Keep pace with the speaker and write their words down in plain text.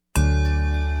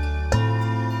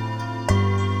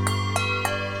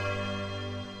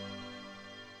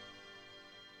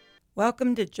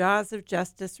Welcome to Jaws of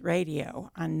Justice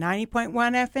Radio on 90.1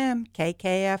 FM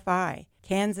KKFI,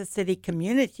 Kansas City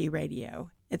Community Radio.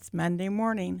 It's Monday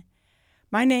morning.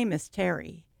 My name is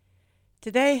Terry.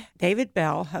 Today, David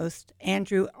Bell hosts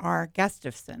Andrew R.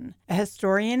 Gustafson, a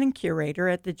historian and curator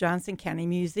at the Johnson County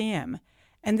Museum,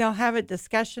 and they'll have a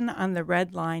discussion on the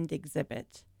Redlined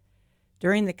exhibit.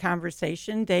 During the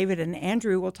conversation, David and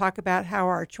Andrew will talk about how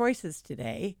our choices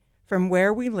today, from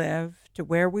where we live to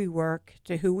where we work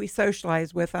to who we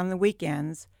socialize with on the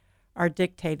weekends, are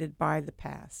dictated by the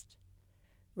past.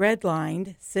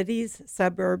 Redlined, Cities,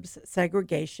 Suburbs,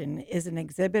 Segregation is an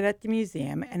exhibit at the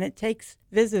museum, and it takes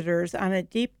visitors on a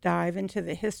deep dive into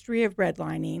the history of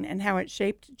redlining and how it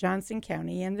shaped Johnson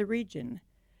County and the region.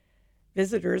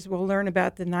 Visitors will learn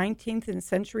about the 19th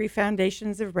century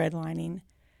foundations of redlining,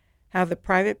 how the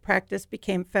private practice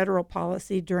became federal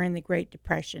policy during the Great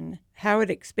Depression, how it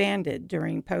expanded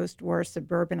during post-war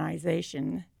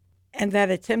suburbanization, and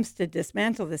that attempts to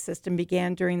dismantle the system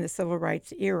began during the Civil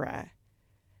Rights era.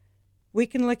 We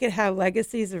can look at how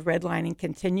legacies of redlining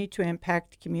continue to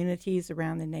impact communities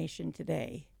around the nation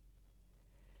today.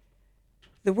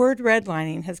 The word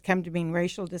redlining has come to mean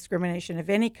racial discrimination of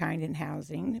any kind in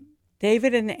housing.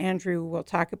 David and Andrew will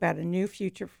talk about a new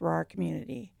future for our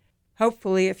community.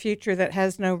 Hopefully a future that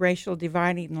has no racial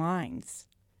dividing lines.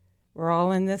 We're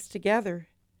all in this together.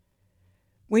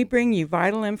 We bring you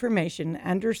vital information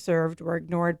underserved or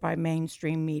ignored by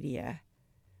mainstream media.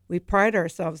 We pride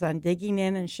ourselves on digging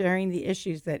in and sharing the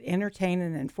issues that entertain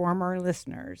and inform our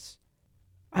listeners.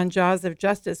 On Jaws of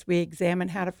Justice, we examine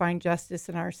how to find justice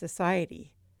in our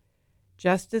society.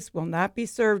 Justice will not be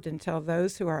served until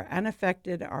those who are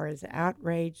unaffected are as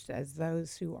outraged as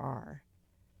those who are.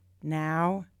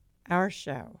 Now, our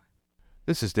show.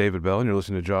 This is David Bell, and you're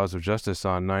listening to Jaws of Justice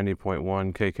on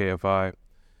 90.1 KKFI.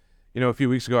 You know, a few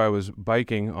weeks ago I was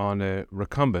biking on a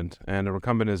recumbent, and a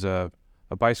recumbent is a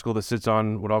bicycle that sits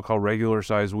on what I'll call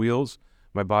regular-sized wheels.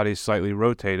 My body's slightly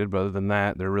rotated, but other than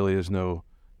that, there really is no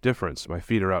difference. My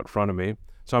feet are out front of me.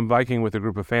 So I'm biking with a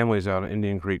group of families out on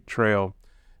Indian Creek Trail,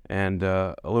 and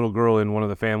a little girl in one of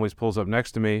the families pulls up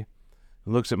next to me,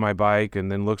 looks at my bike,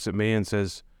 and then looks at me and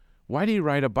says, "Why do you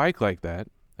ride a bike like that?"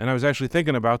 And I was actually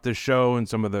thinking about this show and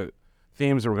some of the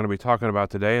themes that we're going to be talking about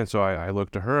today, and so I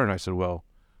looked to her and I said, "Well,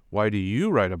 why do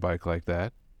you ride a bike like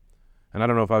that?" And I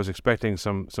don't know if I was expecting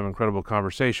some incredible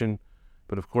conversation,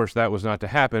 but of course that was not to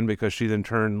happen, because she then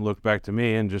turned and looked back to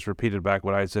me and just repeated back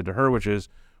what I had said to her, which is,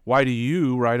 "Why do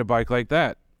you ride a bike like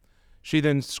that?" She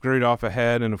then scurried off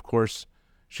ahead, and of course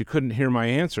she couldn't hear my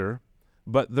answer.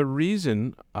 But the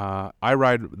reason I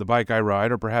ride the bike I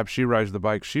ride, or perhaps she rides the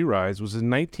bike she rides, was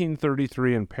in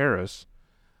 1933 in Paris,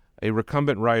 a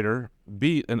recumbent rider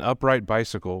beat an upright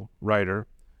bicycle rider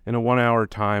in a 1-hour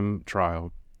time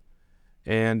trial.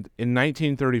 And in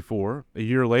 1934, a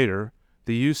year later,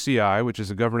 the UCI, which is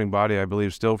a governing body, I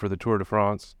believe, still for the Tour de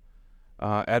France,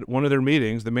 at one of their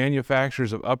meetings, the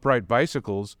manufacturers of upright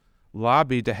bicycles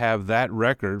lobbied to have that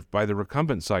record by the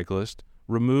recumbent cyclist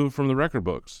removed from the record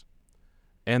books.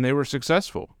 And they were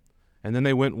successful. And then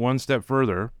they went one step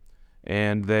further,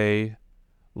 and they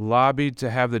lobbied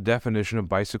to have the definition of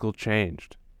bicycle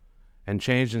changed, and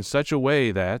changed in such a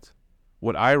way that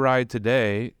what I ride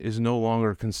today is no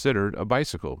longer considered a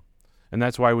bicycle. And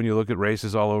that's why when you look at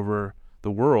races all over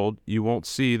the world, you won't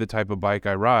see the type of bike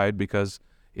I ride, because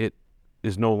it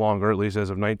is no longer, at least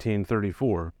as of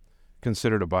 1934,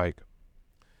 considered a bike.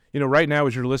 You know, right now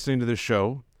as you're listening to this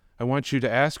show, I want you to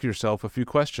ask yourself a few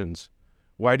questions.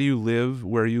 Why do you live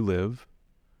where you live?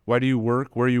 Why do you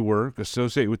work where you work,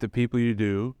 associate with the people you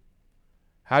do?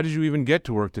 How did you even get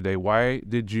to work today? Why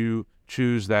did you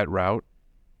choose that route?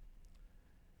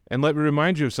 And let me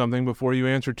remind you of something before you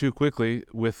answer too quickly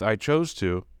with "I chose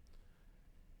to."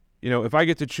 You know, if I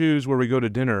get to choose where we go to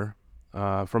dinner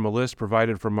from a list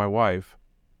provided from my wife,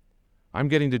 I'm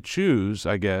getting to choose,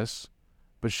 I guess,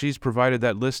 but she's provided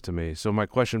that list to me. So my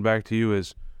question back to you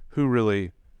is, who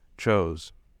really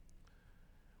chose?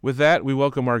 With that, we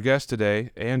welcome our guest today,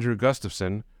 Andrew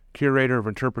Gustafson, Curator of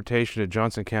Interpretation at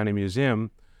Johnson County Museum,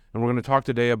 and we're going to talk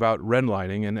today about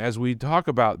redlining. And as we talk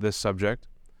about this subject,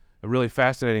 a really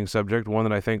fascinating subject, one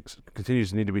that I think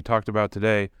continues to need to be talked about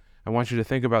today, I want you to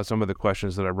think about some of the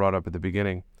questions that I brought up at the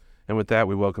beginning. And with that,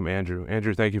 we welcome Andrew.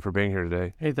 Andrew, thank you for being here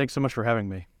today. Hey, thanks so much for having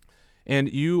me.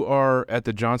 And you are at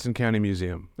the Johnson County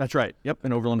Museum. That's right. Yep,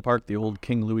 in Overland Park, the old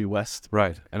King Louis West.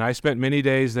 Right. And I spent many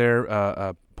days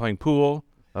there playing pool,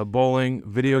 bowling,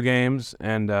 video games,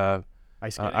 and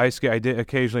ice skating. Ice skate. I did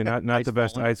occasionally, not the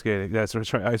best ice skating. That's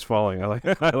right, ice falling. I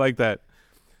like that.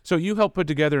 So you helped put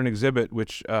together an exhibit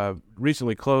which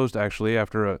recently closed, actually,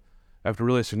 after a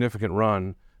really significant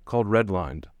run, called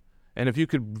Redlined. And if you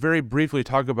could very briefly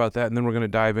talk about that, and then we're going to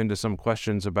dive into some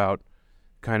questions about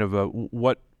kind of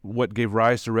what gave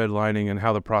rise to redlining and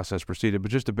how the process proceeded,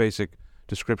 but just a basic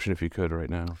description if you could right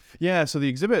now. Yeah, so the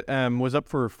exhibit was up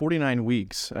for 49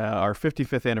 weeks, our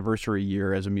 55th anniversary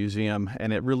year as a museum,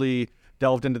 and it really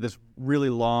delved into this really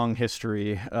long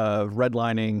history of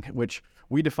redlining, which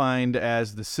we defined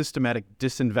as the systematic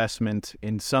disinvestment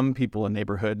in some people and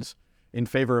neighborhoods in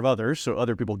favor of others, so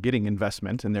other people getting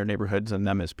investment in their neighborhoods and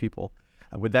them as people,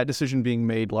 with that decision being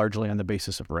made largely on the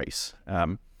basis of race.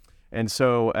 And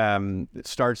so it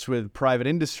starts with private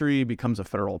industry, becomes a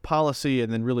federal policy,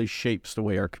 and then really shapes the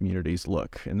way our communities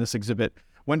look. And this exhibit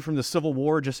went from the Civil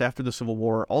War, just after the Civil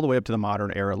War, all the way up to the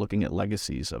modern era, looking at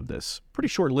legacies of this pretty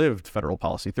short-lived federal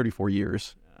policy, 34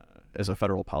 years as a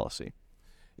federal policy.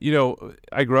 You know,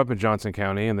 I grew up in Johnson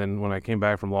County, and then when I came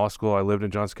back from law school, I lived in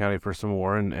Johnson County for some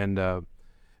more. And I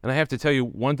have to tell you,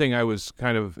 one thing I was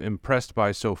kind of impressed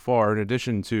by so far, in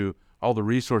addition to all the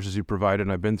resources you provided,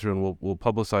 and I've been through, and we'll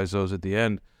publicize those at the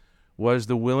end, was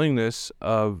the willingness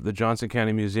of the Johnson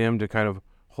County Museum to kind of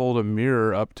hold a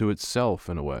mirror up to itself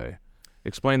in a way.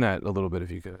 Explain that a little bit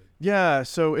if you could. Yeah,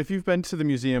 so if you've been to the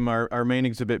museum, our main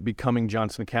exhibit, Becoming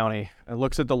Johnson County,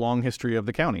 looks at the long history of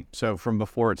the county. So from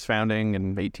before its founding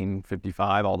in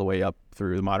 1855 all the way up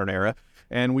through the modern era.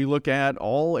 And we look at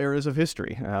all eras of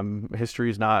history.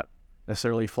 History is not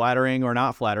necessarily flattering or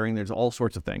not flattering. There's all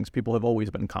sorts of things. People have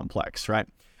always been complex, right?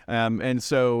 And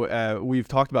so we've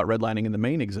talked about redlining in the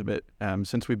main exhibit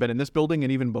since we've been in this building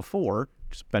and even before.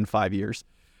 It's been 5 years.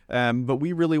 But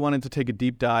we really wanted to take a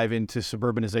deep dive into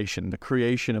suburbanization, the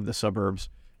creation of the suburbs.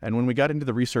 And when we got into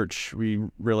the research, we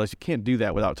realized you can't do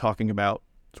that without talking about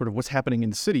sort of what's happening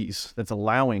in cities that's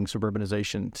allowing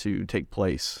suburbanization to take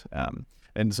place.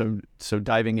 And so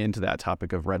diving into that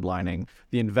topic of redlining,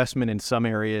 the investment in some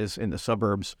areas in the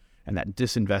suburbs, and that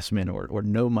disinvestment or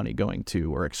no money going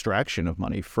to or extraction of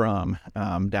money from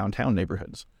downtown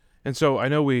neighborhoods. And so I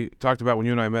know we talked about when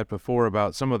you and I met before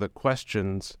about some of the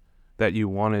questions that you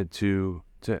wanted to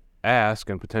ask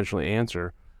and potentially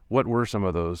answer. What were some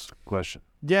of those questions?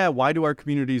 Yeah, why do our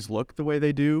communities look the way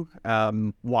they do?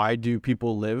 Why do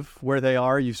people live where they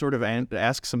are? You sort of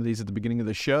asked some of these at the beginning of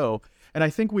the show. And I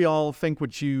think we all think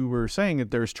what you were saying,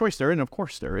 that there's choice there. And of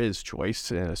course there is choice,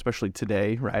 especially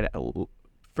today, right?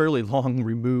 Fairly long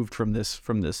removed from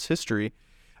this history.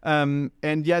 And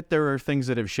yet there are things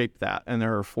that have shaped that. And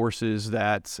there are forces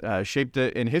that shaped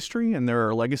it in history. And there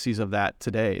are legacies of that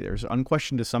today. There's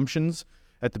unquestioned assumptions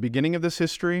at the beginning of this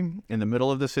history, in the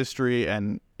middle of this history,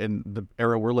 and in the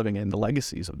era we're living in, the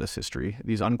legacies of this history.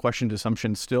 These unquestioned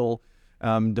assumptions still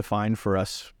define for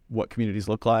us what communities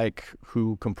look like,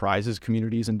 who comprises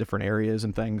communities in different areas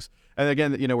and things. And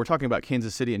again, we're talking about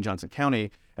Kansas City and Johnson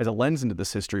County as a lens into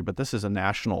this history, but this is a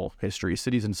national history.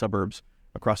 Cities and suburbs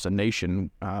across the nation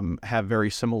have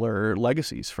very similar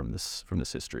legacies from this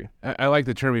history. I like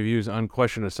the term you've used,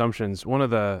 unquestioned assumptions. One of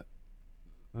the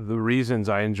reasons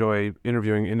I enjoy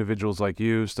interviewing individuals like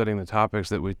you, studying the topics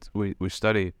that we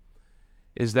study,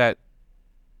 is that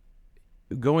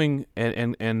going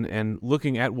and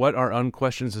looking at what our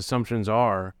unquestioned assumptions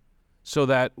are, so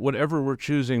that whatever we're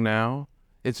choosing now,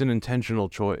 it's an intentional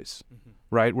choice,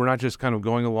 right? We're not just kind of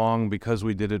going along because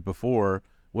we did it before.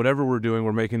 Whatever we're doing,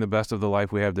 we're making the best of the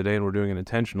life we have today, and we're doing it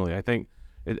intentionally. I think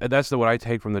that's what I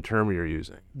take from the term you're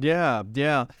using. Yeah.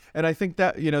 And I think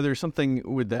that, there's something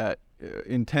with that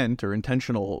intent or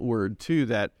intentional word too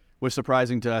that was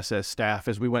surprising to us as staff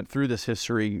as we went through this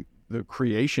history. The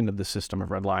creation of the system of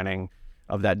redlining,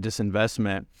 of that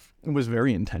disinvestment, was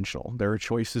very intentional. There are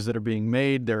choices that are being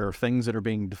made. There are things that are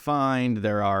being defined.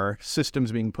 There are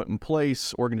systems being put in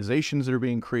place, organizations that are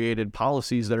being created,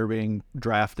 policies that are being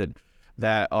drafted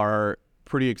that are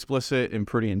pretty explicit and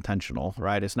pretty intentional,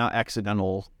 right? It's not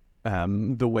accidental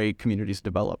the way communities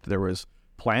developed. There was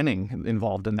planning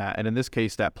involved in that. And in this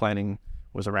case, that planning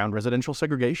was around residential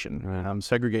segregation, right.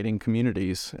 Segregating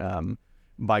communities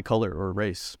by color or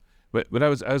race. But I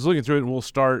was looking through it, and we'll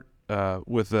start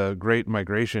with the Great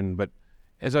Migration. But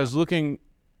as I was looking,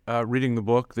 reading the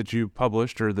book that you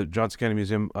published, or the Johnson County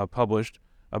Museum published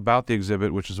about the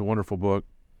exhibit, which is a wonderful book,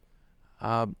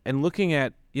 and looking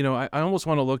at, I almost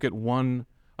want to look at one.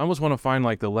 I almost want to find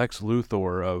like the Lex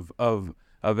Luthor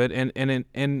of it,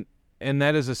 and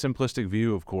that is a simplistic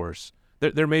view, of course.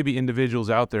 There may be individuals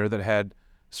out there that had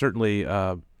certainly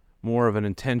more of an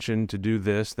intention to do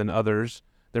this than others.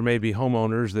 There may be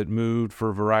homeowners that moved for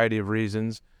a variety of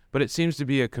reasons, but it seems to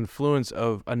be a confluence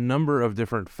of a number of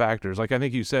different factors. Like I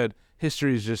think you said,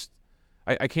 history is just,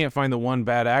 I can't find the one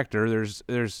bad actor. There's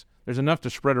enough to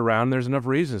spread around. There's enough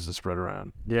reasons to spread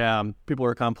around. Yeah, people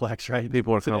are complex, right?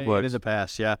 People are today complex. It is a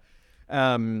past, yeah.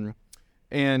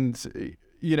 And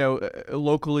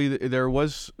locally there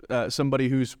was somebody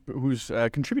who's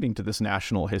contributing to this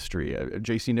national history,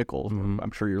 J.C. Nichols. Mm-hmm.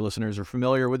 I'm sure your listeners are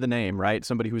familiar with the name, right?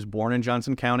 Somebody who was born in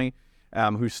Johnson County,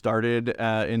 who started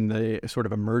in the sort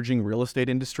of emerging real estate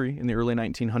industry in the early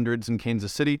 1900s in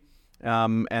Kansas City,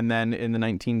 and then in the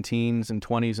 19-teens and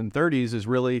 20s and 30s is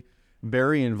really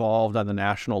very involved on the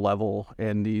national level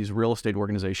in these real estate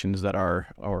organizations that are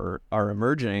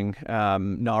emerging.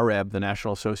 NAREB, the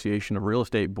National Association of Real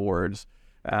Estate Boards,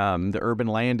 the Urban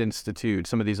Land Institute,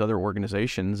 some of these other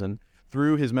organizations. And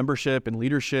through his membership and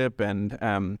leadership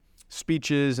and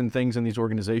speeches and things in these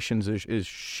organizations is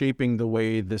shaping the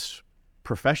way this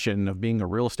profession of being a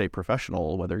real estate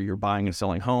professional, whether you're buying and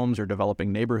selling homes or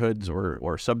developing neighborhoods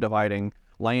or subdividing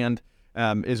land,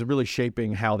 is really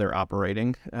shaping how they're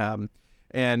operating.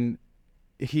 And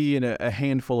he and a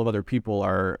handful of other people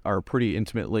are pretty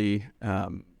intimately,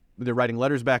 they're writing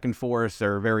letters back and forth.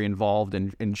 They're very involved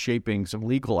in shaping some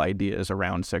legal ideas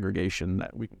around segregation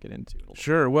that we can get into.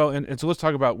 Sure. Well, and so let's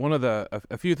talk about one of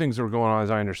a few things that were going on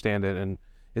as I understand it. And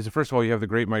is that, first of all, you have the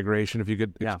Great Migration, if you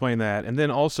could explain that. And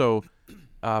then also,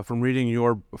 from reading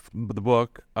the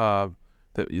book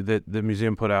that the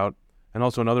museum put out, and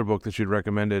also another book that you'd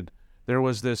recommended, there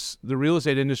was the real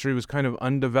estate industry was kind of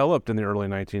undeveloped in the early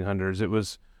 1900s.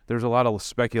 There was a lot of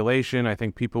speculation. I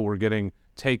think people were getting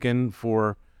taken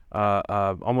for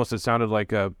almost, it sounded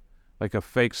like a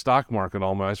fake stock market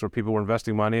almost, where people were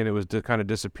investing money and it was kind of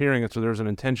disappearing. And so there was an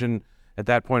intention at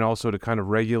that point also to kind of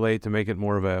regulate, to make it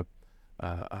more of a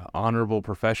honorable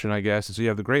profession, I guess. And so you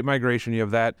have the Great Migration, you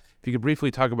have that. If you could briefly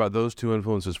talk about those two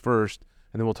influences first,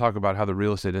 and then we'll talk about how the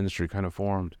real estate industry kind of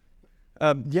formed.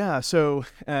 So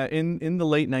in the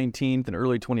late 19th and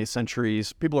early 20th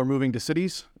centuries, people are moving to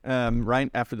cities.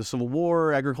 Right after the Civil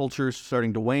War, agriculture is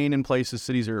starting to wane in places.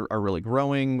 Cities are really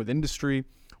growing with industry.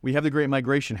 We have the Great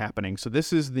Migration happening. So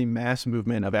this is the mass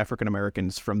movement of African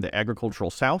Americans from the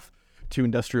agricultural South to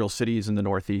industrial cities in the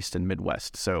Northeast and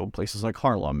Midwest. So places like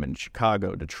Harlem and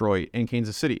Chicago, Detroit, and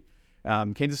Kansas City.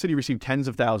 Kansas City received tens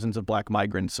of thousands of black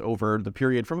migrants over the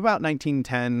period from about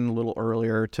 1910, a little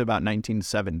earlier, to about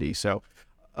 1970. So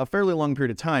a fairly long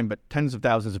period of time, but tens of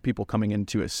thousands of people coming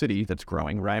into a city that's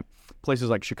growing, right? Places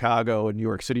like Chicago and New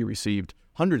York City received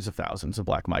hundreds of thousands of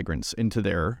black migrants into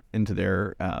their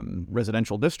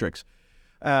residential districts.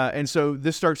 And so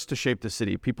this starts to shape the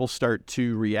city. People start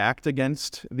to react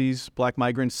against these black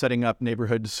migrants, setting up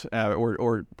neighborhoods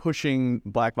or pushing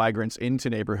black migrants into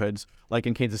neighborhoods, like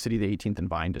in Kansas City, the 18th and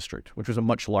Vine district, which was a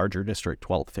much larger district,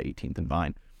 12th to 18th and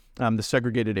Vine, the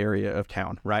segregated area of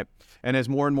town, right? And as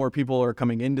more and more people are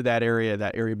coming into that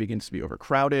area begins to be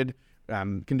overcrowded.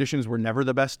 Conditions were never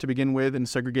the best to begin with in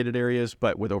segregated areas,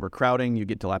 but with overcrowding, you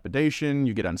get dilapidation,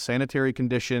 you get unsanitary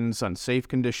conditions, unsafe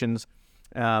conditions.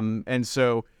 And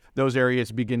so those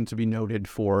areas begin to be noted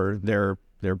for their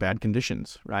bad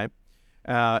conditions, right?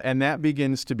 And that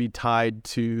begins to be tied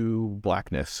to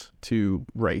blackness, to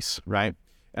race, right?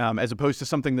 As opposed to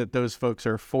something that those folks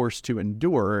are forced to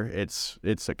endure, it's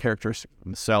a characteristic of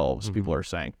themselves, people are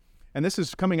saying. And this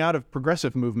is coming out of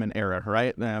progressive movement era,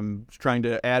 right? Trying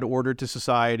to add order to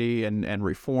society and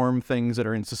reform things that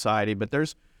are in society. But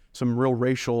there's some real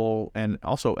racial and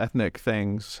also ethnic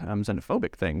things,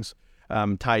 xenophobic things,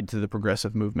 tied to the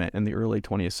progressive movement in the early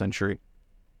 20th century.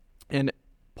 And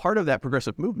part of that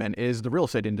progressive movement is the real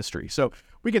estate industry. So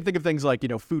we can think of things like,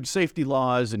 food safety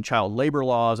laws and child labor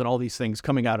laws and all these things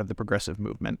coming out of the progressive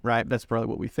movement, right? That's probably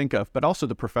what we think of, but also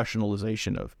the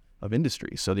professionalization of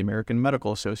industry. So the American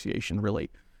Medical Association really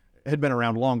had been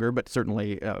around longer, but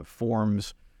certainly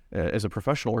forms as a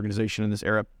professional organization in this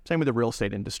era. Same with the real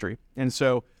estate industry. And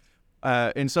so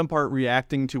in some part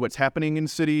reacting to what's happening in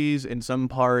cities, in some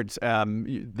part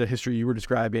the history you were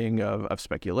describing of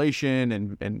speculation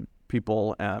and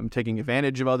people taking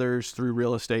advantage of others through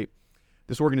real estate.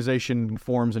 This organization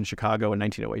forms in Chicago in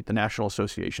 1908, the National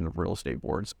Association of Real Estate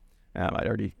Boards. I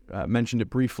already mentioned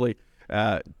it briefly,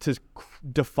 to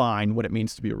define what it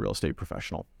means to be a real estate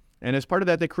professional. And as part of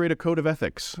that, they create a code of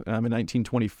ethics in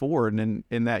 1924. And then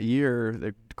in that year,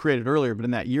 they created earlier, but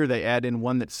in that year, they add in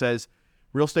one that says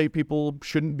real estate people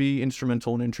shouldn't be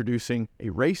instrumental in introducing a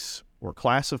race or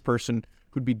class of person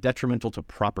who'd be detrimental to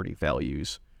property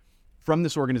values. From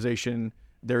this organization,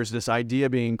 there's this idea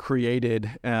being created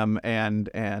and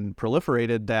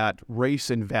proliferated that race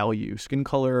and value, skin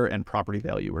color and property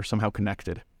value, are somehow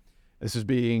connected. This is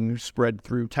being spread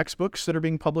through textbooks that are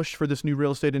being published for this new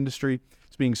real estate industry.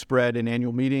 It's being spread in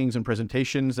annual meetings and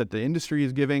presentations that the industry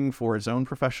is giving for its own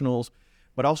professionals,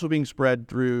 but also being spread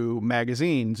through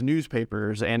magazines,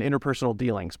 newspapers, and interpersonal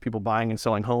dealings. People buying and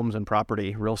selling homes and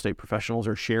property, real estate professionals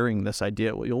are sharing this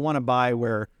idea. Well, you'll want to buy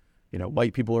where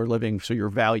white people are living, so your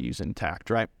value's intact,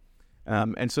 right?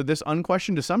 And so this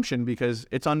unquestioned assumption, because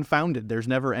it's unfounded, there's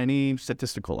never any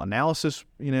statistical analysis,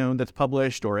 that's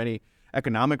published or any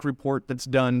economic report that's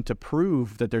done to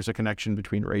prove that there's a connection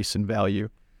between race and value.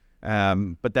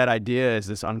 But that idea is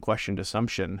this unquestioned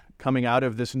assumption coming out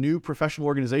of this new professional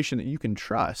organization that you can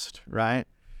trust, right?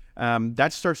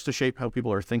 That starts to shape how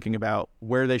people are thinking about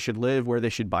where they should live, where they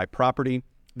should buy property.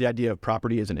 The idea of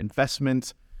property as an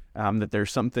investment, that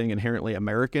there's something inherently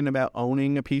American about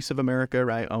owning a piece of America,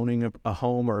 right? Owning a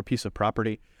home or a piece of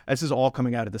property. This is all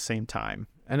coming out at the same time.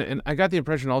 And I got the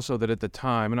impression also that at the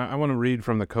time, and I want to read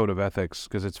from the Code of Ethics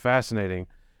because it's fascinating.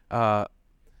 At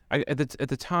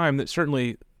the time, that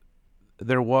certainly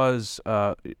there was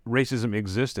racism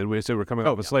existed. We said we're coming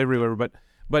up with slavery, or whatever,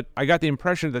 but I got the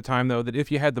impression at the time, though, that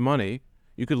if you had the money,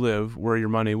 you could live where your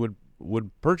money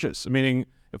would purchase. Meaning,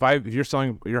 if you're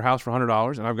selling your house for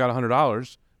 $100 and I've got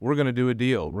 $100, we're going to do a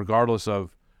deal regardless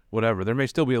of whatever. There may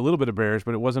still be a little bit of barriers,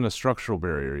 but it wasn't a structural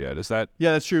barrier yet. Is that?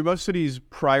 Yeah, that's true. Most cities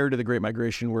prior to the Great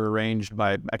Migration were arranged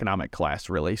by economic class,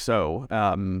 really. So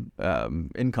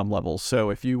income levels. So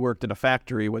if you worked in a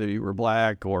factory, whether you were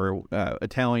black or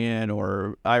Italian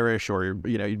or Irish, or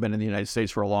you'd been in the United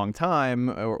States for a long time,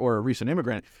 or a recent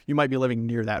immigrant, you might be living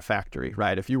near that factory,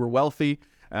 right? If you were wealthy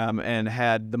and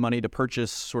had the money to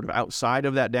purchase sort of outside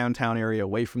of that downtown area,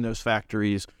 away from those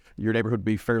factories, your neighborhood would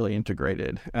be fairly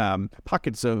integrated.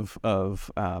 Pockets of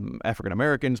African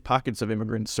Americans, pockets of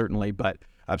immigrants, certainly, but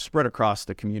spread across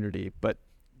the community. But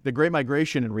the Great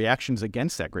Migration and reactions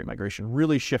against that Great Migration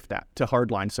really shift that to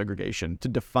hardline segregation, to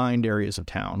defined areas of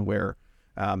town where,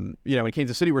 in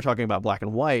Kansas City, we're talking about black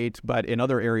and white, but in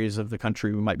other areas of the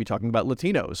country, we might be talking about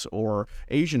Latinos or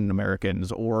Asian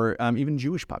Americans or even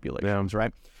Jewish populations,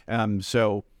 right?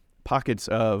 So pockets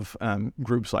of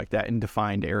groups like that in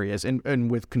defined areas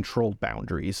and with controlled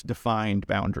boundaries, defined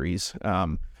boundaries.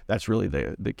 That's really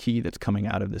the key that's coming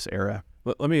out of this era.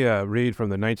 Let me read from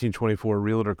the 1924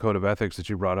 Realtor Code of Ethics that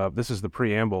you brought up. This is the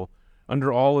preamble.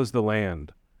 Under all is the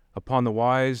land. Upon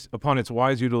its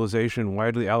wise utilization,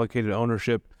 widely allocated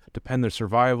ownership, depend the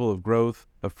survival of growth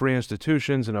of free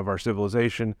institutions and of our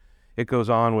civilization. It goes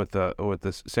on with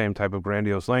the same type of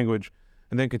grandiose language,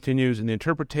 and then continues, in the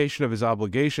interpretation of his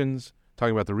obligations,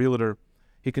 talking about the realtor,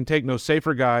 he can take no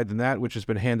safer guide than that which has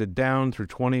been handed down through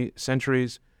 20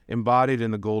 centuries, embodied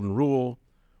in the Golden Rule.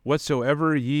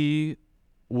 Whatsoever ye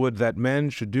would that men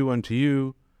should do unto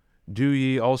you, do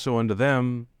ye also unto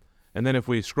them. And then if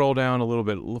we scroll down a little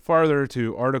bit farther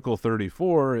to Article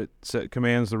 34, it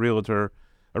commands the realtor,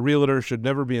 a realtor should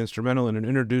never be instrumental in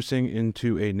introducing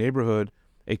into a neighborhood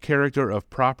a character of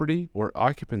property or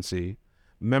occupancy,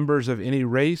 members of any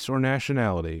race or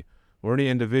nationality, or any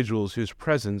individuals whose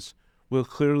presence will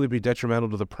clearly be detrimental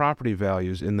to the property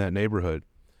values in that neighborhood.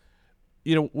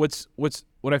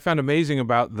 What I found amazing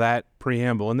about that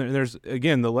preamble, and there's,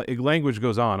 again, the language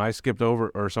goes on. I skipped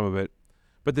over some of it,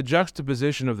 but the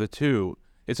juxtaposition of the two,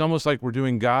 it's almost like we're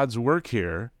doing God's work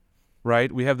here,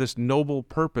 right? We have this noble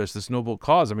purpose, this noble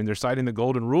cause. I mean, they're citing the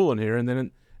Golden Rule in here, and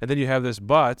then you have this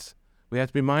but. We have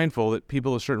to be mindful that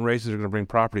people of certain races are going to bring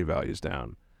property values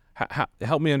down.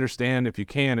 Help me understand, if you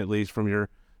can, at least from your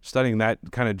studying that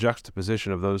kind of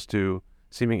juxtaposition of those two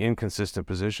seeming inconsistent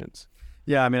positions.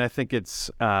 Yeah, I mean, I think it's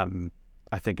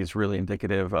really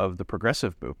indicative of the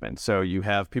progressive movement. So you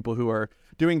have people who are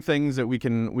doing things that we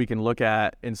can look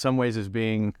at in some ways as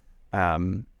being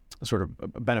sort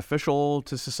of beneficial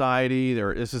to society.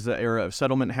 This is the era of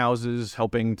settlement houses,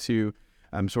 helping to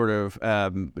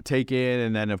take in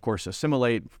and then, of course,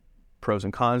 assimilate, pros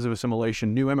and cons of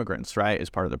assimilation, new immigrants, right, as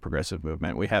part of the progressive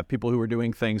movement. We have people who are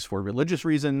doing things for religious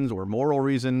reasons or moral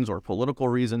reasons or political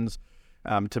reasons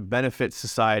to benefit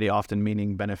society, often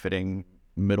meaning benefiting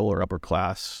middle or upper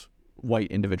class white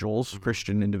individuals,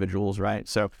 Christian individuals, right?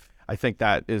 So I think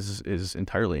that is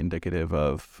entirely indicative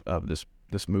of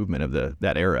this movement of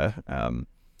that era.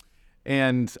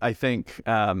 And I think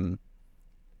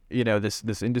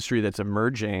this industry that's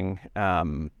emerging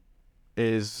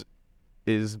is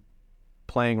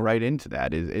playing right into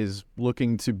that, is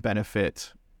looking to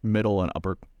benefit middle and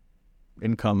upper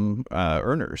income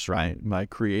earners, right, by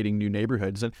creating new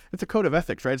neighborhoods. And it's a code of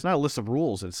ethics, right? It's not a list of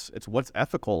rules. It's what's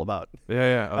ethical about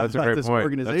that's a great this point.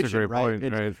 organization, That's a great right?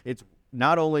 point. It's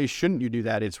not only shouldn't you do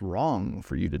that, it's wrong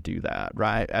for you to do that,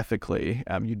 right? Ethically,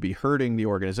 you'd be hurting the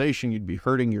organization, you'd be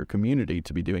hurting your community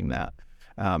to be doing that.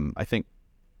 I think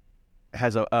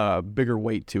has a bigger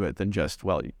weight to it than just,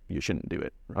 well, you shouldn't do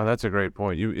it. Oh, that's a great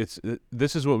point.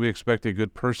 This is what we expect a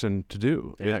good person to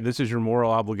do. Yeah. This is your moral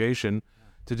obligation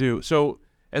to do. So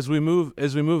as we move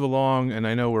along, and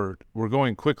I know we're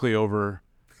going quickly over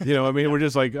I mean, we're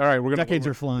just like, all right, we're gonna Decades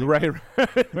are flying.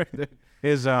 right.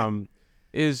 Is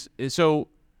so.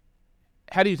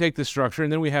 How do you take this structure?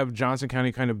 And then we have Johnson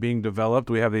County kind of being developed.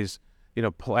 We have these,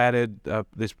 platted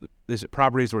these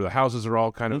properties where the houses are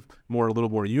all kind of a little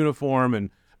more uniform, and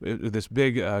this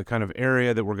big kind of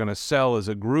area that we're going to sell as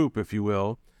a group, if you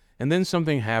will. And then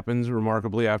something happens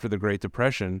remarkably after the Great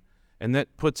Depression, and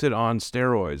that puts it on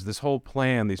steroids. This whole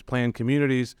plan, these planned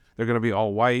communities, they're going to be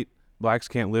all white. Blacks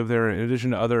can't live there, in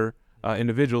addition to other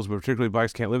individuals, but particularly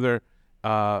blacks can't live there.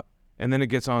 And then it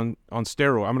gets on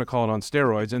steroids. I'm going to call it on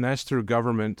steroids, and that's through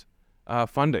government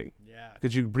funding. Yeah.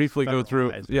 Could you briefly go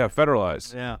through? Yeah,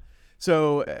 federalized. Yeah.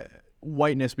 So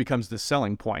whiteness becomes the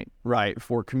selling point, right,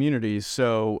 for communities.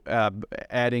 So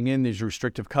adding in these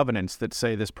restrictive covenants that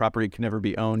say this property can never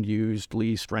be owned, used,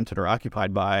 leased, rented, or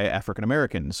occupied by African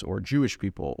Americans or Jewish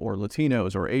people or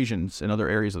Latinos or Asians in other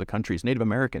areas of the country, Native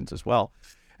Americans as well.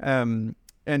 And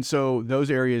so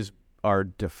those areas are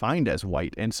defined as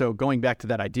white. And so going back to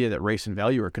that idea that race and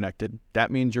value are connected,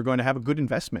 that means you're going to have a good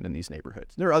investment in these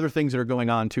neighborhoods. There are other things that are going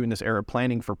on too in this era.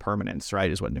 Planning for permanence, right,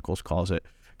 is what Nichols calls it.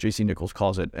 J.C. Nichols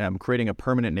calls it creating a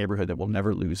permanent neighborhood that will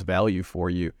never lose value for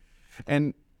you.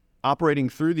 And operating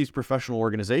through these professional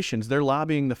organizations, they're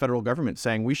lobbying the federal government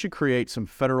saying we should create some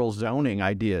federal zoning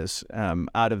ideas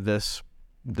out of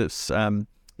these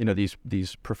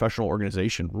professional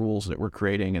organization rules that we're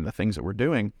creating and the things that we're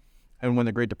doing. And when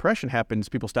the Great Depression happens,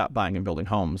 people stop buying and building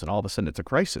homes, and all of a sudden it's a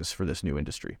crisis for this new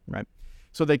industry, right?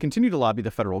 So they continue to lobby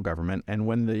the federal government, and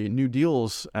when the New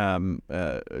Deal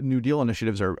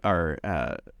initiatives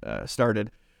are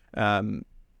started,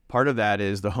 part of that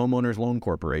is the Homeowners Loan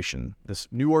Corporation, this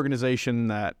new organization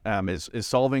that is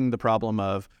solving the problem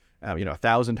of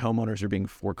 1,000 homeowners are being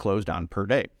foreclosed on per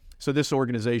day. So this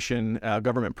organization,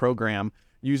 government program,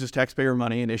 uses taxpayer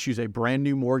money and issues a brand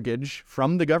new mortgage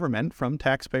from the government, from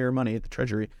taxpayer money at the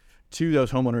Treasury, to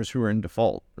those homeowners who are in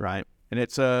default, right? And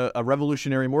it's a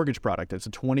revolutionary mortgage product. It's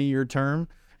a 20-year term.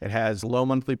 It has low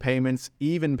monthly payments,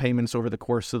 even payments over the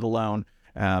course of the loan,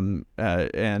 and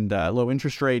low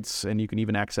interest rates, and you can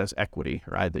even access equity,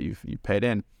 right, that you've paid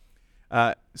in.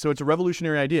 So it's a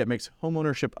revolutionary idea. It makes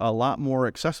homeownership a lot more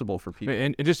accessible for people.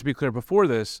 And just to be clear, before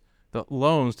this, the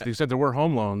loans, to the extent there were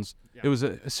home loans, it was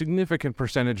a significant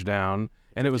percentage down,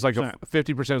 and it was 50%. Like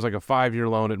 50% was like a 5-year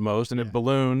loan at most, and it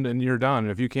ballooned, and you're done.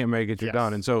 And if you can't make it, you're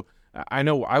done. And so I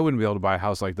know I wouldn't be able to buy a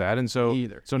house like that, and so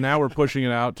so now we're pushing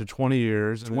it out to 20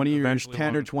 years. 20 years,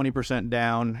 10 or 20%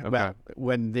 down. Okay.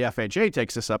 When the FHA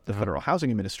takes this up, the Federal Housing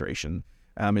Administration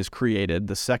is created,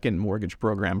 the second mortgage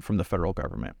program from the federal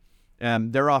government.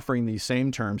 They're offering these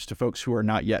same terms to folks who are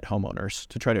not yet homeowners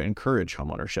to try to encourage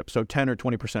homeownership. So 10 or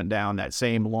 20% down, that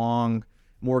same long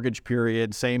mortgage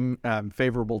period, same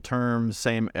favorable terms,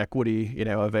 same equity,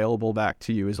 available back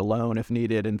to you as a loan if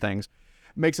needed, and things.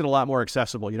 Makes it a lot more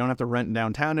accessible. You don't have to rent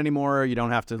downtown anymore. You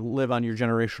don't have to live on your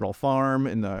generational farm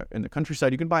in the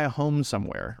countryside. You can buy a home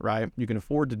somewhere, right? You can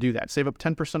afford to do that. Save up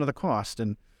 10% of the cost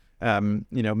and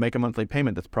make a monthly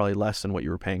payment that's probably less than what you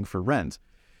were paying for rent.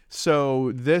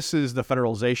 So this is the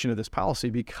federalization of this policy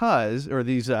or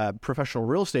these professional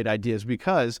real estate ideas,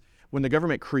 because when the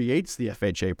government creates the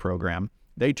FHA program,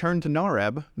 they turn to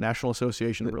NAREB, National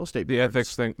Association of Real Estate Boards.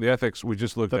 The ethics we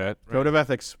just looked at. Code of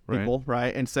ethics people,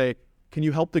 right? And say, can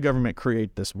you help the government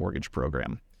create this mortgage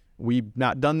program? We've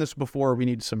not done this before. We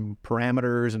need some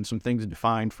parameters and some things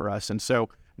defined for us. And so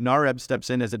NAREB steps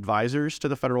in as advisors to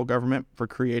the federal government for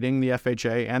creating the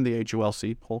FHA and the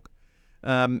HOLC, HOLC.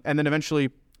 And then eventually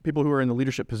people who are in the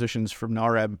leadership positions from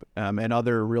NAREB and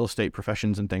other real estate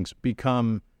professions and things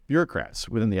become bureaucrats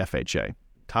within the FHA,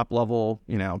 top level,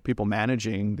 people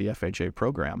managing the FHA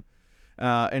program.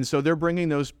 And so they're bringing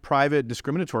those private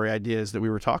discriminatory ideas that we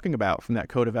were talking about from that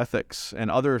code of ethics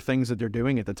and other things that they're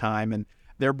doing at the time. And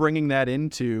they're bringing that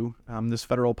into this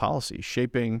federal policy,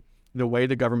 shaping the way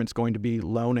the government's going to be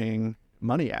loaning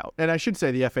money out. And I should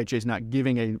say the FHA is not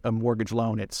giving a mortgage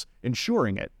loan. It's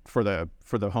insuring it for the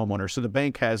homeowner. So the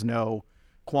bank has no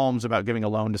qualms about giving a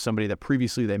loan to somebody that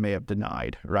previously they may have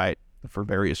denied, right, for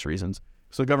various reasons.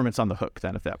 So the government's on the hook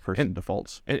then if that person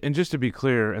defaults. And just to be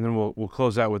clear, and then we'll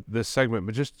close out with this segment,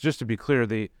 but just to be clear,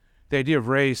 the idea of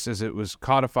race as it was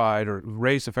codified, or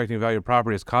race affecting value of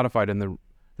property is codified in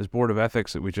this Board of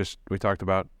Ethics that we talked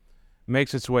about,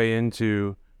 makes its way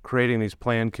into creating these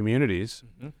planned communities,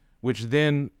 which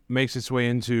then makes its way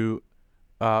into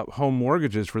home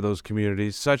mortgages for those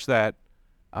communities, such that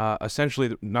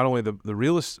essentially not only the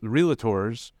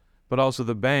realtors, but also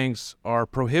the banks are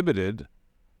prohibited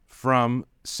from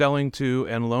selling to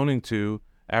and loaning to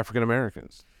African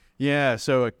Americans. Yeah,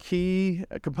 so a key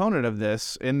component of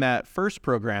this in that first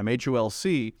program,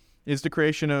 HOLC, is the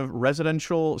creation of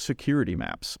residential security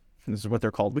maps. This is what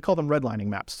they're called. We call them redlining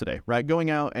maps today, right? Going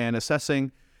out and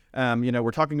assessing,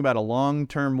 we're talking about a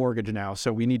long-term mortgage now,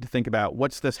 so we need to think about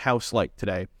what's this house like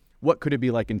today? What could it be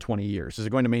like in 20 years? Is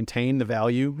it going to maintain the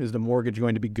value? Is the mortgage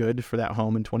going to be good for that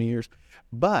home in 20 years?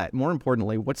 But more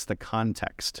importantly, what's the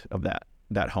context of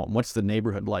that home? What's the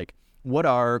neighborhood like? What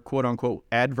are quote unquote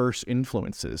adverse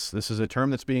influences? This is a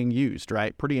term that's being used,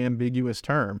 right? Pretty ambiguous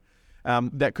term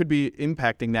that could be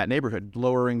impacting that neighborhood,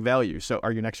 lowering value. So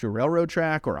are you next to a railroad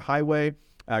track or a highway?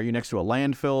 Are you next to a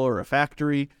landfill or a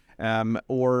factory?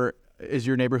 Or is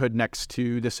your neighborhood next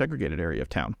to the segregated area of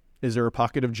town? Is there a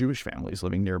pocket of Jewish families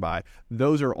living nearby?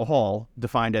 Those are all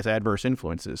defined as adverse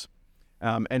influences.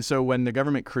 And so when the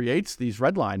government creates these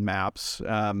redline maps,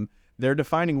 they're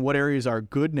defining what areas are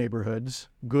good neighborhoods,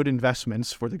 good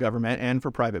investments for the government and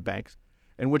for private banks,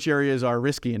 and which areas are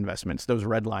risky investments, those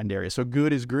redlined areas. So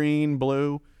good is green,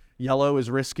 blue, yellow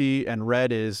is risky, and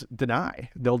red is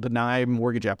deny. They'll deny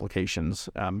mortgage applications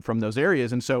from those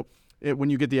areas. And so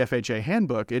when you get the FHA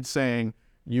handbook, it's saying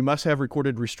you must have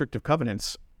recorded restrictive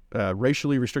covenants,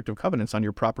 racially restrictive covenants on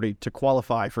your property to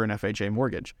qualify for an FHA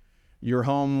mortgage. Your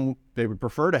home, they would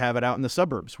prefer to have it out in the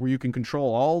suburbs where you can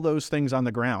control all those things on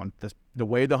the ground, the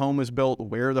way the home is built,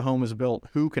 where the home is built,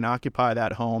 who can occupy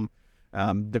that home,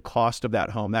 the cost of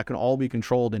that home. That can all be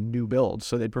controlled in new builds.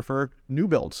 So they'd prefer new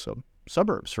builds, so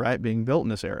suburbs, right, being built in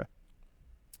this era.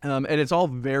 And it's all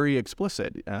very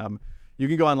explicit. You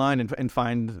can go online and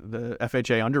find the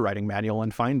FHA underwriting manual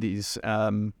and find these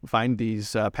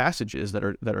passages that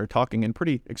are talking in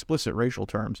pretty explicit racial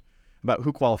terms about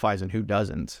who qualifies and who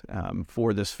doesn't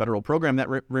for this federal program that,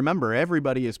 remember,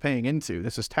 everybody is paying into.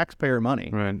 This is taxpayer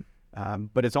money, Right.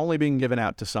 But it's only being given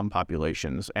out to some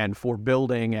populations and for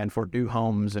building and for new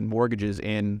homes and mortgages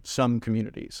in some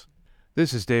communities.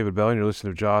 This is David Bell, and you're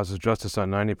listening to Jaws of Justice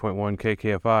on 90.1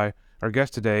 KKFI. Our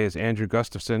guest today is Andrew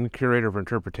Gustafson, Curator of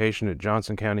Interpretation at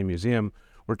Johnson County Museum.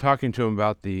 We're talking to him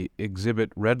about the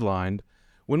exhibit Redlined.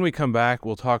 When we come back,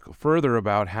 we'll talk further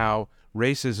about how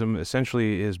racism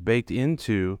essentially is baked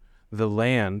into the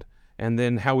land, and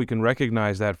then how we can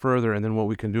recognize that further, and then what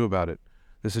we can do about it.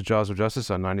 This is Jaws of Justice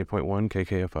on 90.1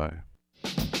 KKFI.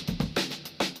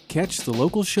 Catch the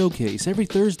local showcase every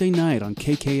Thursday night on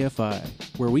KKFI,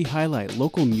 where we highlight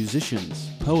local musicians,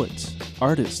 poets,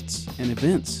 artists, and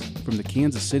events from the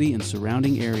Kansas City and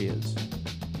surrounding areas.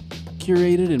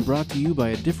 Curated and brought to you by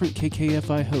a different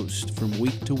KKFI host from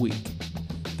week to week.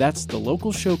 That's the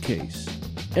local showcase,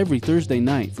 every Thursday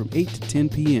night from 8 to 10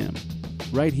 p.m.,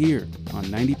 right here on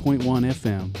 90.1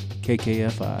 FM,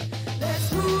 KKFI.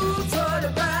 Let's move toward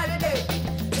a brighter day.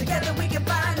 Together we can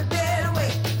find a better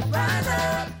way. Rise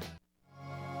up.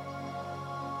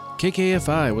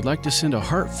 KKFI would like to send a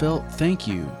heartfelt thank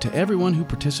you to everyone who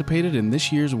participated in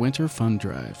this year's Winter Fund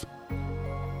Drive.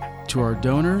 To our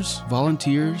donors,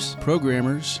 volunteers,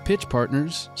 programmers, pitch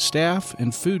partners, staff,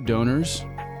 and food donors,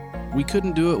 we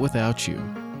couldn't do it without you.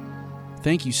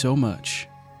 Thank you so much.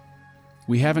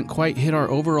 We haven't quite hit our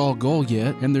overall goal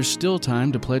yet, and there's still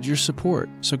time to pledge your support.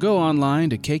 So go online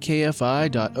to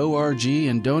kkfi.org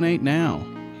and donate now.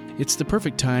 It's the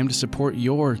perfect time to support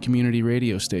your community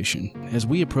radio station as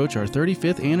we approach our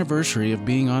 35th anniversary of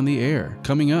being on the air,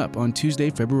 coming up on Tuesday,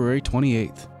 February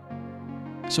 28th.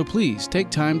 So please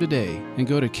take time today and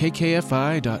go to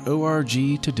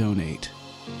kkfi.org to donate.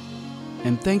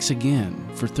 And thanks again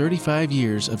for 35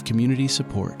 years of community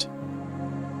support.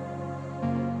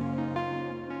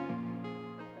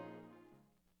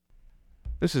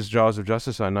 This is Jaws of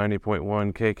Justice on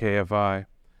 90.1 KKFI.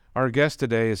 Our guest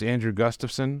today is Andrew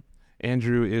Gustafson.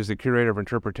 Andrew is the Curator of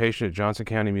Interpretation at Johnson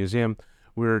County Museum.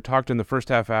 We were talked in the first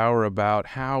half hour about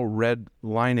how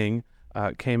redlining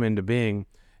came into being.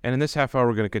 And in this half hour,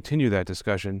 we're going to continue that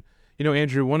discussion. You know,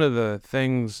 Andrew, one of the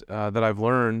things that I've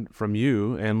learned from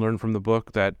you and learned from the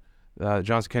book that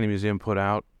Johnson County Museum put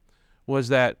out was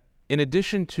that in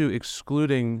addition to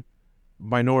excluding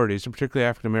minorities, and particularly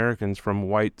African Americans, from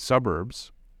white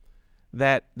suburbs,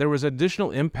 that there was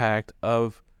additional impact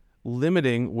of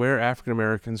limiting where African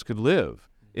Americans could live,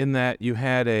 in that you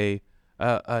had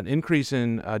an increase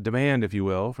in demand, if you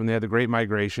will, from the Great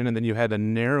Migration, and then you had a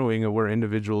narrowing of where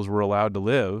individuals were allowed to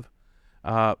live.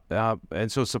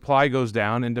 And so supply goes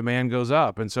down and demand goes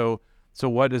up. And so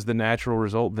what is the natural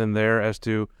result then there as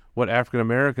to what African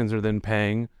Americans are then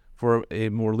paying for a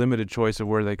more limited choice of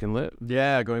where they can live?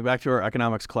 Yeah, going back to our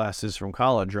economics classes from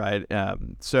college, right?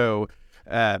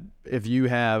 If you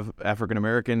have African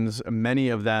Americans, many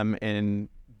of them in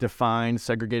defined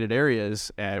segregated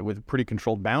areas with pretty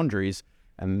controlled boundaries,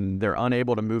 and they're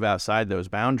unable to move outside those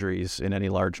boundaries in any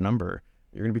large number,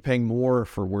 you're going to be paying more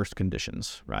for worse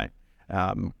conditions, right?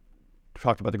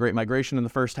 talked about the Great Migration in the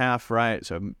first half, right?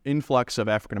 So influx of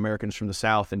African Americans from the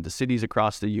South into cities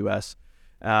across the U.S.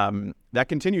 That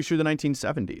continues through the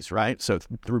 1970s, right? So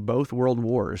through both world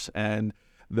wars, and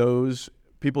those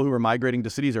people who are migrating to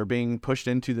cities are being pushed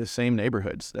into the same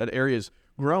neighborhoods. That area is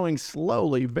growing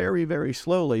slowly, very, very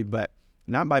slowly, but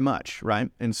not by much,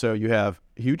 right? And so you have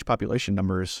huge population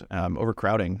numbers,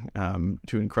 overcrowding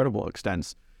to incredible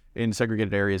extents in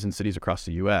segregated areas in cities across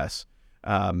the U.S.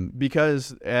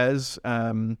 Because as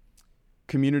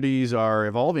communities are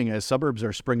evolving, as suburbs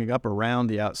are springing up around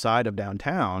the outside of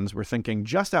downtowns, we're thinking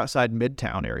just outside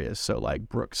midtown areas, so like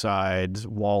Brookside,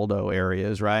 Waldo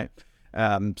areas, right?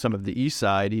 Some of the east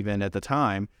side, even at the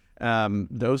time,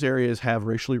 those areas have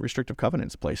racially restrictive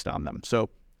covenants placed on them. So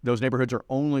those neighborhoods are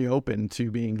only open to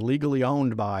being legally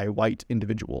owned by white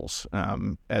individuals.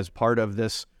 As part of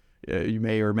this, you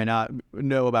may or may not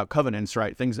know about covenants,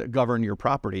 right? Things that govern your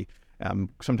property.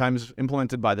 Sometimes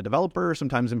implemented by the developer,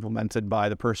 sometimes implemented by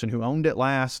the person who owned it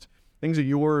last. Things that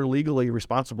you're legally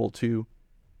responsible to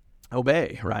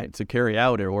obey, right? To carry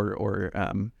out or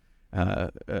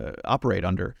operate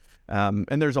under.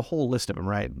 And there's a whole list of them,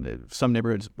 right? Some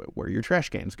neighborhoods where your trash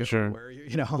cans go, Sure. where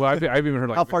you know, Well, I've even heard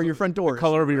like how far your front door the is.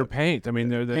 color of your paint. I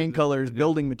mean, Paint colors,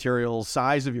 building materials,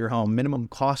 size of your home, minimum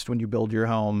cost when you build your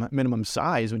home, minimum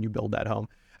size when you build that home.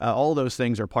 All those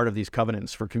things are part of these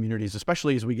covenants for communities,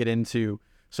 especially as we get into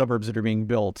suburbs that are being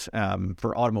built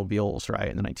for automobiles, right,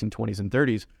 in the 1920s and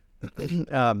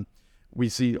 30s. We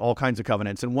see all kinds of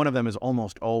covenants, and one of them is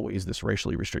almost always this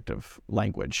racially restrictive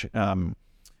language.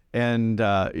 And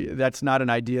that's not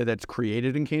an idea that's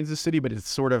created in Kansas City, but it's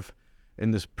sort of in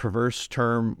this perverse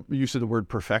term, use of the word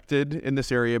perfected in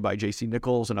this area by J.C.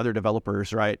 Nichols and other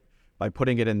developers, right? By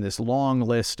putting it in this long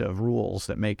list of rules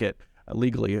that make it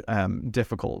legally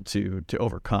difficult to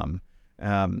overcome.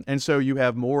 And so you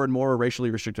have more and more racially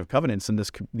restrictive covenants in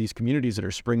these communities that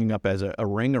are springing up as a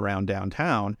ring around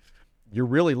downtown. You're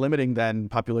really limiting then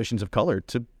populations of color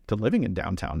to living in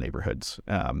downtown neighborhoods,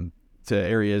 to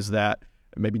areas that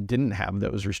maybe didn't have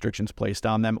those restrictions placed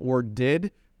on them, or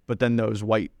did, but then those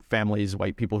white families,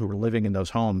 white people who were living in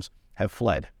those homes have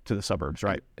fled to the suburbs,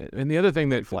 right? And the other thing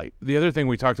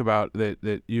we talked about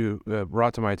that you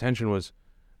brought to my attention was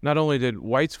not only did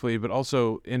whites flee, but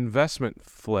also investment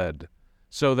fled.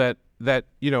 So that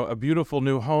a beautiful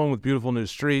new home with beautiful new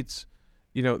streets,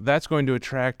 that's going to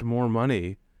attract more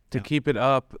money to keep it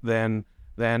up than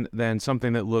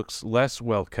something that looks less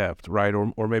well kept, right?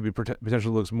 Or maybe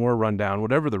potentially looks more run down,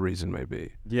 whatever the reason may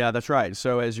be. Yeah, that's right.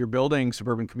 So as you're building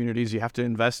suburban communities, you have to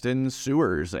invest in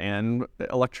sewers and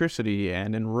electricity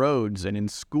and in roads and in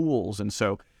schools. And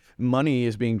so money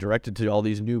is being directed to all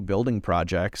these new building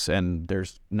projects, and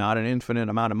there's not an infinite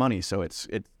amount of money. So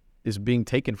it is being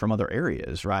taken from other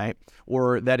areas, right?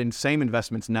 Or that in same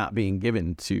investment's not being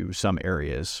given to some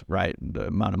areas, right? The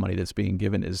amount of money that's being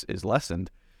given is lessened.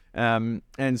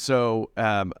 And so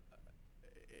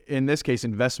in this case,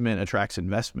 investment attracts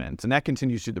investment, and that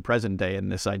continues to the present day in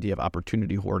this idea of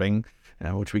opportunity hoarding,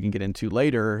 which we can get into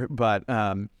later. But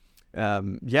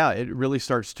it really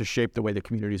starts to shape the way the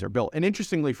communities are built. And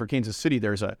interestingly, for Kansas City,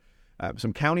 there's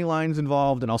some county lines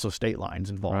involved and also state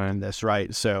lines involved in this,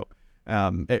 right? So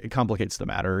it complicates the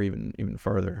matter even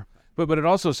further. But it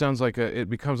also sounds like it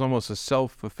becomes almost a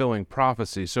self-fulfilling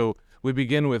prophecy. So we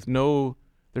begin with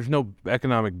there's no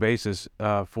economic basis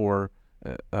for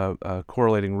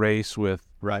correlating race with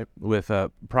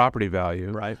property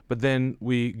value. Right. But then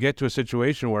we get to a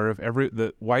situation where if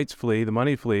the whites flee, the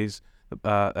money flees,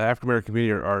 the African American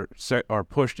community are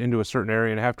pushed into a certain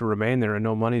area and have to remain there, and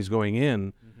no money's going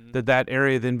in. That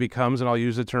area then becomes, and I'll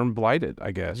use the term, blighted,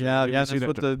 I guess. Yeah, that's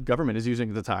what the government is using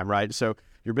at the time, right? So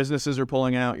your businesses are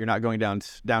pulling out. You're not going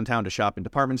downtown to shop in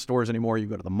department stores anymore. You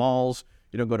go to the malls.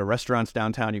 You don't go to restaurants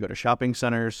downtown. You go to shopping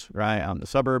centers, right, out in the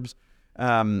suburbs.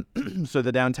 So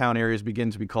the downtown areas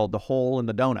begin to be called the hole in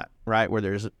the donut, right, where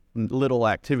there's little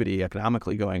activity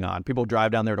economically going on. People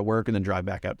drive down there to work and then drive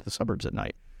back out to the suburbs at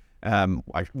night.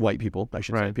 White people, I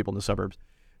should say, people in the suburbs.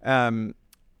 And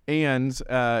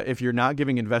if you're not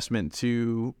giving investment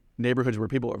to neighborhoods where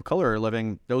people of color are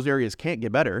living, those areas can't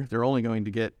get better. They're only going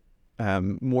to get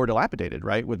more dilapidated,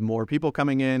 right? With more people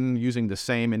coming in, using the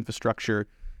same infrastructure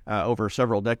over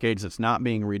several decades that's not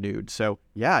being renewed. So,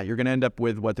 you're going to end up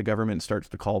with what the government starts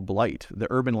to call blight. The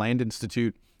Urban Land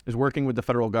Institute is working with the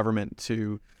federal government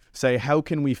to say, how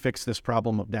can we fix this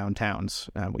problem of downtowns?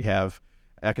 We have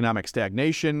economic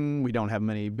stagnation. We don't have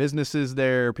many businesses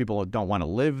there. People don't want to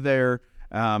live there.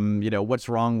 What's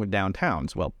wrong with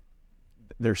downtowns? Well,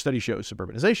 their study shows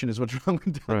suburbanization is what's wrong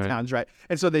with downtowns, right?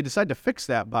 And so they decide to fix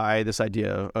that by this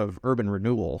idea of urban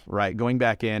renewal, right? Going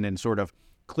back in and sort of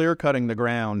clear cutting the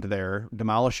ground there,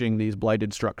 demolishing these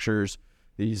blighted structures,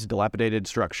 these dilapidated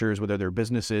structures, whether they're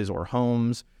businesses or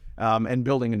homes, and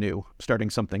building anew, starting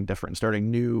something different, starting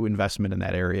new investment in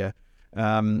that area.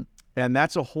 And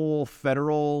that's a whole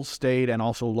federal, state, and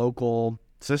also local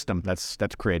system that's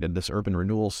created, this urban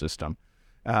renewal system,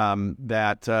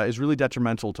 that is really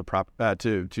detrimental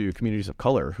to communities of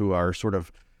color who are sort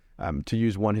of, to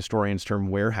use one historian's term,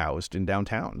 warehoused in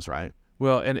downtowns, right?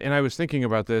 Well, and I was thinking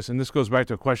about this, and this goes back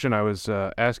to a question I was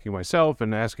asking myself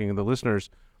and asking the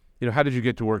listeners, how did you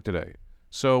get to work today?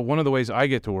 So one of the ways I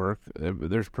get to work,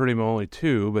 there's pretty much only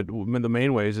two, but the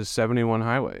main ways is 71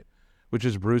 Highway, which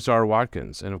is Bruce R.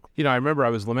 Watkins. And, I remember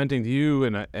I was lamenting to you,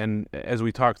 and as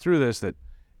we talked through this, that,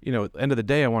 at the end of the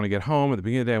day, I want to get home. At the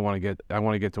beginning of the day, I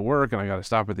want to get to work, and I got to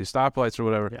stop at these stoplights or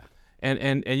whatever. Yeah.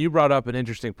 And you brought up an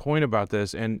interesting point about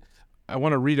this, and I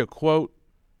want to read a quote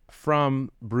from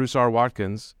Bruce R.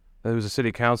 Watkins, that was a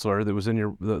city councilor that was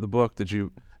in the book that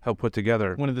you helped put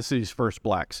together. One of the city's first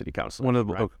black city councilors.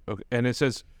 Right? Okay. And it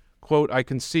says, quote, "I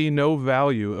can see no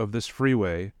value of this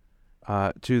freeway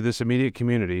to this immediate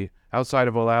community outside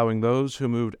of allowing those who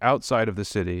moved outside of the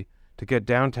city to get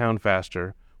downtown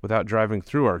faster without driving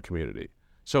through our community."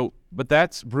 So, but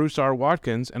that's Bruce R.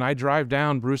 Watkins, and I drive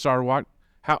down Bruce R. Watkins.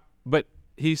 But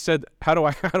he said, how do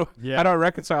I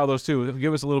reconcile those two?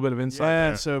 Give us a little bit of insight.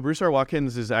 Yeah, so Bruce R.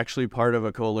 Watkins is actually part of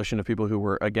a coalition of people who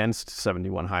were against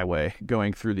 71 Highway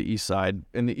going through the east side.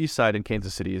 And the east side in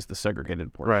Kansas City is the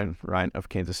segregated portion, right, of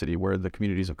Kansas City, where the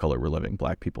communities of color were living,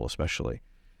 black people especially.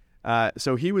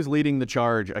 So he was leading the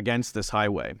charge against this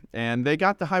highway. And they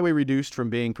got the highway reduced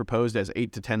from being proposed as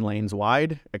 8 to 10 lanes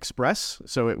wide express,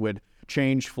 so it would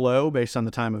change flow based on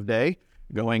the time of day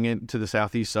going into the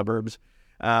southeast suburbs,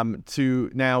 to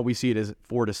now we see it as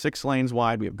 4 to 6 lanes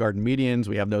wide. We have garden medians.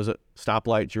 We have those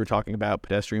stoplights you were talking about,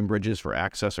 pedestrian bridges for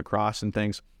access across and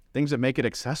things that make it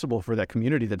accessible for that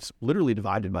community that's literally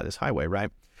divided by this highway,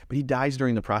 right? But he dies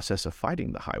during the process of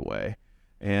fighting the highway.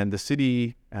 And the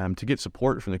city, to get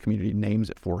support from the community,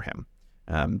 names it for him,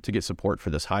 to get support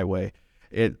for this highway.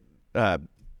 The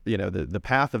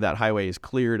path of that highway is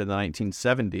cleared in the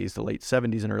 1970s, the late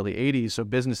 70s and early 80s. So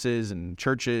businesses and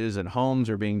churches and homes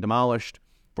are being demolished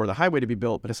for the highway to be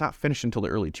built, but it's not finished until the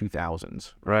early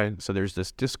 2000s. Right. So there's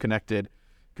this disconnected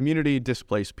community,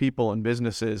 displaced people and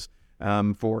businesses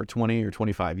for 20 or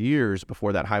 25 years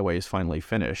before that highway is finally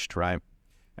finished, right?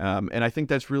 And I think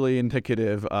that's really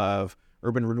indicative of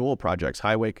urban renewal projects,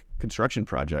 highway construction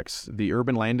projects. The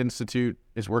Urban Land Institute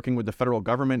is working with the federal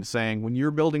government saying, when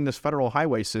you're building this federal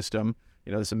highway system,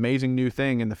 this amazing new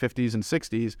thing in the 50s and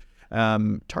 60s,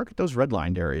 target those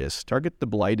redlined areas, target the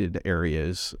blighted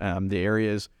areas, the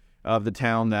areas of the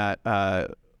town that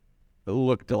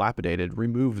look dilapidated,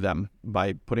 remove them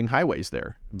by putting highways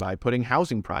there, by putting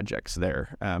housing projects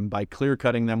there, by clear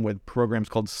cutting them with programs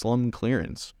called slum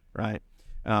clearance, right?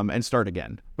 And start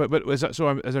again. But as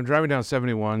I'm driving down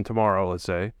 71 tomorrow, let's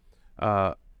say,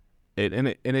 it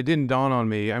didn't dawn on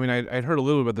me. I mean, I'd heard a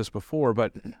little bit about this before,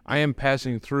 but I am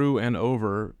passing through and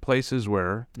over places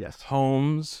where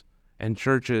homes and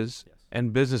churches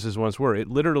and businesses once were. We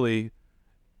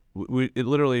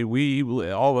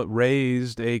all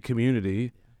raised a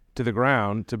community to the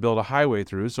ground to build a highway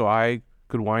through, so I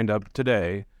could wind up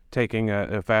today taking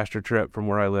a faster trip from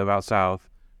where I live out south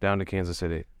down to Kansas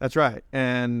City. That's right.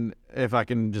 And if I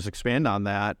can just expand on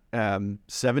that,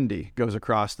 70 goes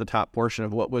across the top portion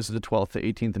of what was the 12th to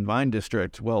 18th and Vine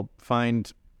district. Well,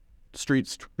 find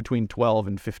streets between 12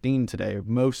 and 15 today.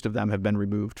 Most of them have been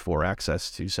removed for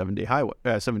access to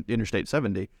Interstate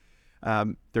 70.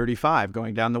 35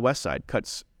 going down the west side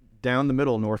cuts down the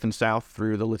middle, north and south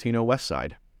through the Latino west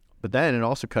side. But then it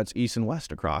also cuts east and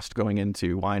west across, going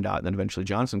into Wyandotte and then eventually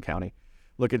Johnson County.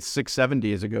 Look at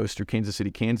 670 as it goes through Kansas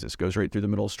City, Kansas, goes right through the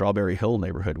middle of Strawberry Hill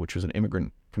neighborhood, which was an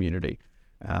immigrant community.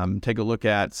 Take a look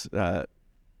at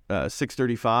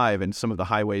 635 and some of the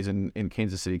highways in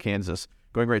Kansas City, Kansas,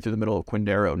 going right through the middle of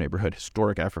Quindaro neighborhood,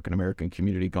 historic African-American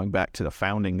community going back to the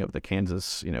founding of the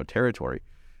Kansas, territory.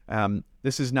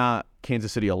 This is not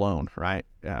Kansas City alone, right?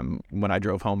 When I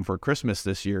drove home for Christmas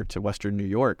this year to Western New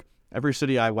York, every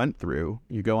city I went through,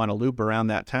 you go on a loop around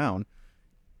that town,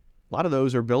 a lot of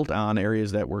those are built on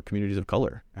areas that were communities of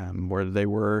color, where they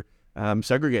were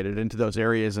segregated into those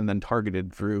areas and then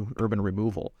targeted through urban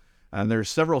removal. And there's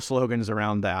several slogans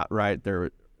around that, right?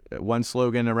 One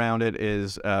slogan around it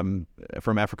is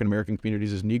from African-American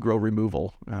communities is Negro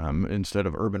removal instead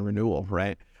of urban renewal,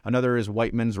 right? Another is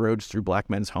white men's roads through black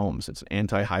men's homes. It's an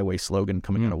anti-highway slogan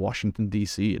coming out of Washington,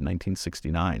 D.C. in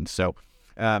 1969. So,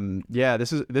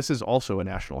 this is also a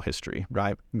national history,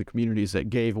 right? The communities that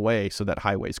gave way so that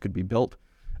highways could be built.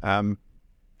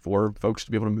 for folks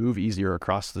to be able to move easier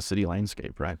across the city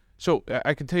landscape, right? So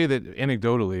I can tell you that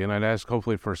anecdotally, and I'd ask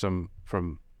hopefully for some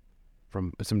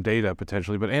data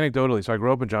potentially, but anecdotally, so I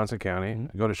grew up in Johnson County.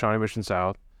 I go to Shawnee Mission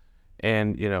South,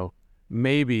 and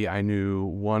maybe I knew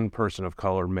one person of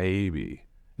color, maybe.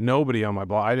 Nobody on my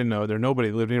block. I didn't know.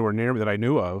 Nobody lived anywhere near me that I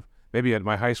knew of. Maybe at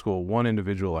my high school, one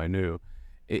individual I knew.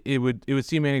 It would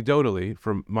seem anecdotally,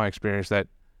 from my experience, that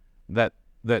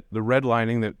the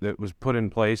redlining that was put in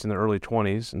place in the early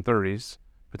 20s and 30s,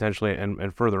 potentially,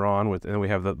 and further on, and then we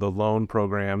have the loan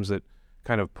programs that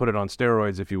kind of put it on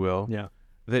steroids, if you will. Yeah.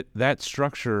 That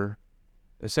structure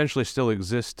essentially still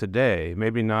exists today.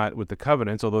 Maybe not with the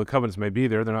covenants, although the covenants may be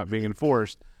there, they're not being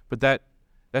enforced, but that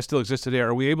still exists today.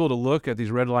 Are we able to look at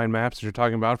these red line maps that you're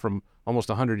talking about from almost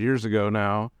 100 years ago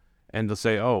now and to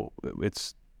say, oh,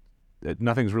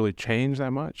 nothing's really changed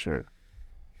that much? Or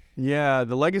Yeah,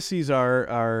 the legacies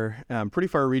are pretty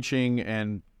far-reaching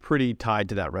and pretty tied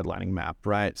to that redlining map,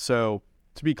 right? So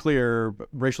to be clear,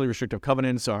 racially restrictive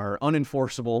covenants are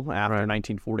unenforceable after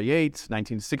 1948.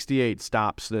 1968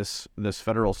 stops this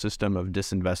federal system of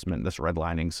disinvestment, this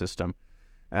redlining system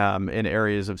in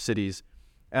areas of cities.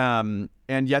 And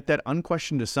yet that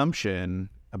unquestioned assumption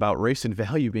about race and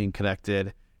value being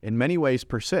connected in many ways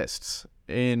persists.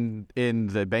 In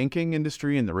the banking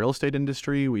industry, in the real estate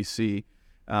industry, we see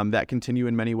that continue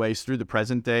in many ways through the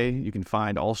present day. You can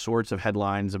find all sorts of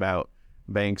headlines about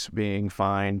banks being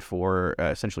fined for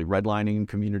essentially redlining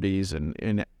communities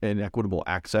and inequitable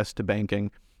access to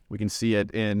banking. We can see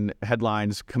it in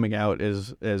headlines coming out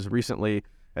as recently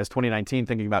as 2019,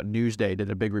 thinking about Newsday did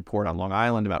a big report on Long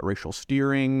Island about racial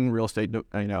steering, real estate,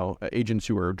 agents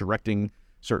who are directing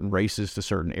certain races to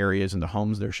certain areas in the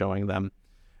homes they're showing them.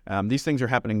 These things are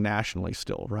happening nationally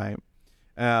still, right?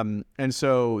 And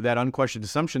so that unquestioned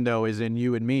assumption, though, is in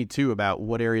you and me, too, about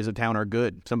what areas of town are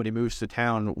good. Somebody moves to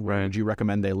town, where would you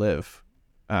recommend they live?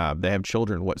 They have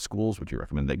children, what schools would you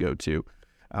recommend they go to?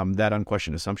 That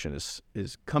unquestioned assumption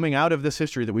is coming out of this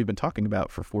history that we've been talking about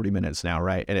for 40 minutes now,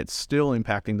 right? And it's still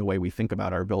impacting the way we think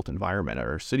about our built environment,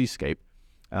 our cityscape,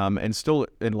 and still,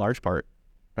 in large part,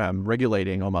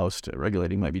 regulating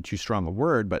might be too strong a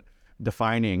word, but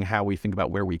defining how we think about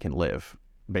where we can live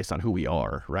based on who we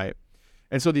are, right?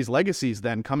 And so these legacies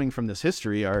then coming from this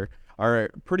history are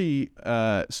pretty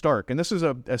stark. And this is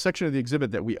a section of the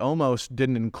exhibit that we almost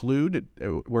didn't include.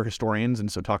 We're historians,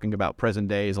 and so talking about present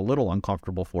day is a little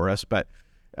uncomfortable for us. But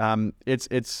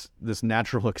it's this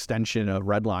natural extension of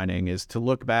redlining is to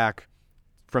look back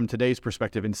from today's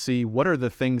perspective and see what are the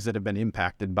things that have been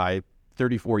impacted by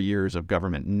 34 years of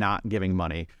government not giving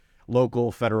money,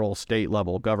 local, federal, state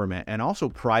level government, and also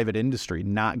private industry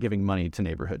not giving money to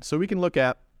neighborhoods. So we can look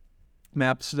at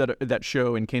maps that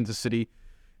show in Kansas City,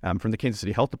 from the Kansas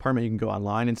City Health Department. You can go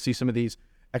online and see some of these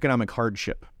economic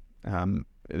hardship.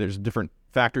 There's different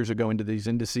factors that go into these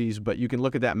indices, but you can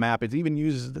look at that map. It even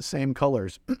uses the same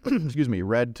colors,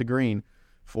 red to green,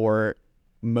 for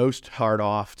most hard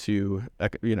off to,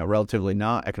 relatively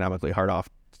not economically hard off,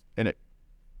 and it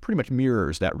pretty much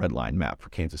mirrors that red line map for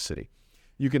Kansas City.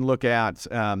 You can look at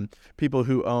people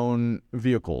who own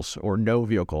vehicles or no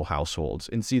vehicle households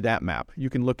and see that map. You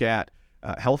can look at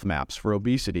health maps for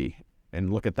obesity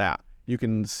and look at that. You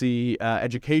can see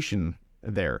education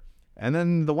there. And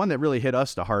then the one that really hit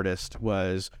us the hardest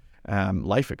was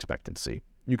life expectancy.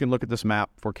 You can look at this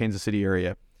map for Kansas City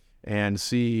area and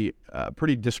see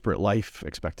pretty disparate life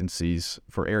expectancies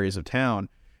for areas of town.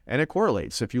 And it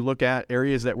correlates. If you look at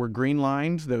areas that were green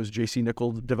lined, those J.C.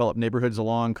 Nickel developed neighborhoods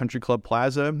along Country Club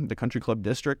Plaza, the Country Club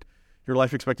District, your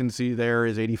life expectancy there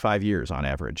is 85 years on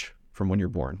average from when you're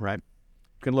born, right?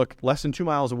 You can look less than 2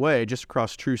 miles away, just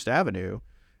across Troost Avenue,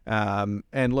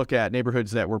 and look at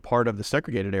neighborhoods that were part of the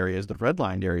segregated areas, the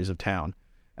redlined areas of town,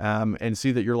 and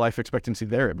see that your life expectancy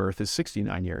there at birth is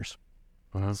 69 years.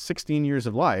 16 years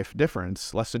of life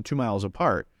difference, less than 2 miles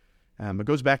apart. It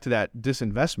goes back to that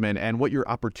disinvestment and what your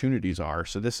opportunities are.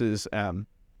 So this is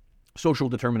social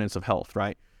determinants of health,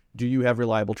 right? Do you have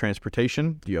reliable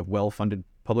transportation? Do you have well-funded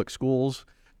public schools?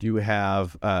 Do you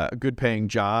have a good-paying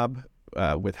job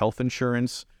with health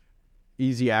insurance?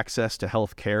 Easy access to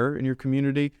health care in your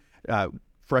community?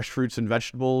 Fresh fruits and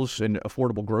vegetables and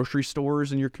affordable grocery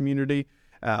stores in your community?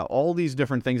 All these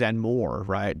different things and more,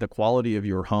 right? The quality of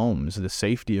your homes, the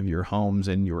safety of your homes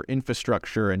and your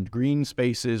infrastructure and green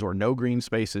spaces or no green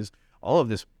spaces, all of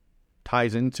this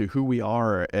ties into who we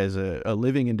are as a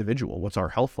living individual. What's our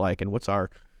health like, and what's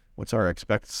our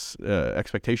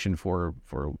expectation for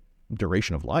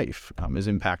duration of life is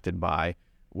impacted by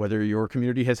whether your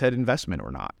community has had investment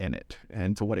or not in it,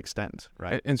 and to what extent,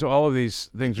 right? And so all of these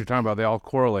things you're talking about, they all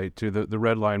correlate to the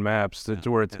red line maps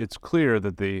to where it's clear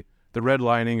that the the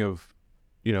redlining of,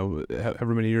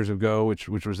 however many years ago, which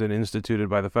was then instituted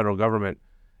by the federal government,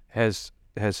 has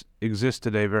exists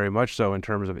today very much so in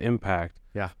terms of impact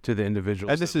to the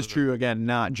individuals. And this is true, again,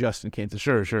 not just in Kansas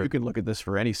City. Sure. You can look at this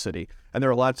for any city. And there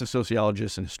are lots of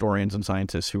sociologists and historians and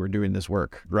scientists who are doing this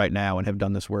work right now and have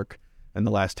done this work in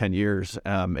the last 10 years.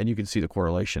 And you can see the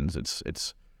correlations.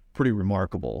 It's pretty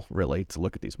remarkable, really, to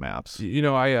look at these maps. I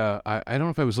don't know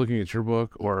if I was looking at your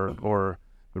book or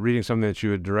reading something that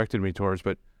you had directed me towards,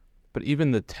 but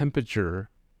even the temperature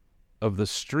of the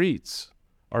streets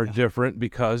are different,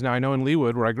 because now I know in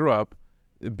Leawood, where I grew up,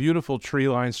 beautiful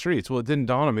tree-lined streets. Well, it didn't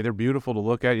dawn on me. They're beautiful to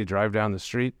look at. You drive down the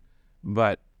street,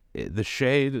 but the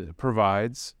shade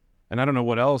provides, and I don't know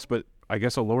what else, but I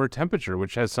guess a lower temperature,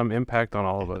 which has some impact on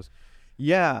all of us.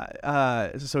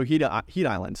 Yeah. So heat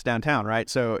islands downtown, right?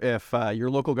 So if your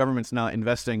local government's not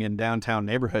investing in downtown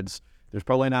neighborhoods, there's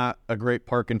probably not a great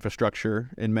park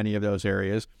infrastructure in many of those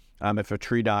areas. If a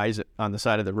tree dies on the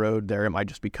side of the road there, it might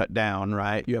just be cut down,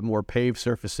 right? You have more paved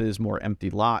surfaces, more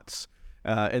empty lots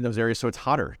in those areas, so it's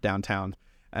hotter downtown.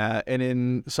 And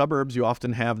in suburbs, you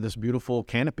often have this beautiful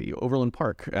canopy. Overland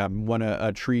Park won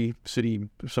a tree city,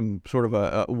 some sort of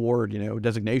a award,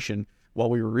 designation,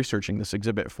 while we were researching this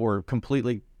exhibit, for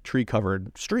completely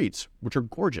tree-covered streets, which are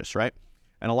gorgeous, right?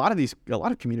 And a lot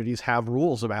of communities have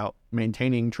rules about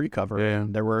maintaining tree cover. Yeah.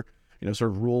 And there were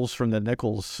sort of rules from the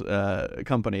Nichols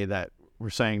company that were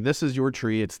saying, this is your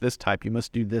tree, it's this type, you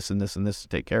must do this and this and this to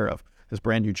take care of. This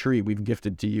brand new tree we've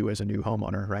gifted to you as a new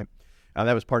homeowner, right?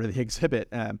 That was part of the exhibit.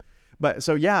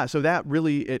 So that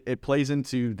really, it plays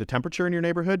into the temperature in your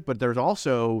neighborhood, but there's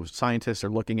also, scientists are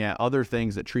looking at other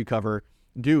things that tree cover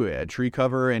do. Tree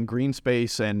cover and green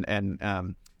space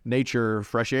and nature,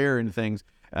 fresh air and things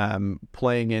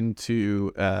playing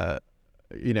into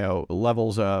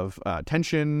levels of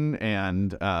tension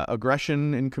and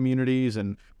aggression in communities,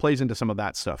 and plays into some of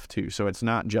that stuff too. So it's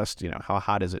not just, how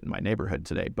hot is it in my neighborhood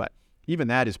today, but even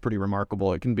that is pretty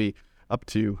remarkable. It can be up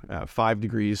to 5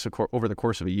 degrees over the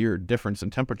course of a year difference in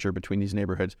temperature between these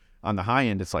neighborhoods. On the high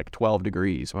end, it's like 12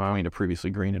 degrees between a previously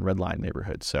green and red line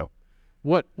neighborhood. So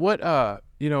but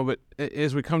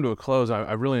as we come to a close,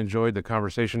 I really enjoyed the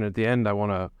conversation. At the end, I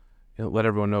want to let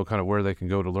everyone know kind of where they can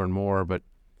go to learn more. But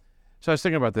so I was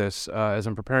thinking about this as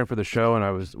I'm preparing for the show,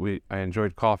 and I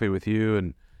enjoyed coffee with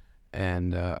you,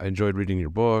 and I enjoyed reading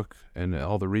your book and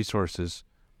all the resources.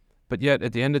 But yet,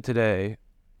 at the end of today,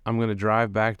 I'm going to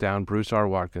drive back down Bruce R.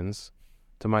 Watkins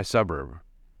to my suburb,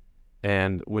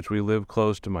 and which we live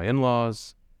close to my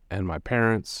in-laws and my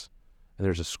parents, and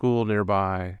there's a school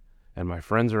nearby, and my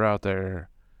friends are out there.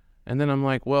 And then I'm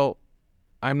like, well,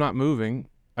 I'm not moving.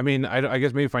 I mean, I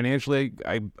guess maybe financially,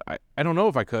 I don't know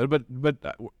if I could, but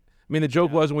I mean, the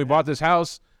joke was when we bought this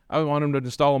house, I wanted him to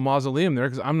install a mausoleum there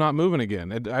because I'm not moving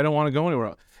again. I don't want to go anywhere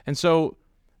else. And so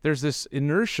there's this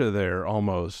inertia there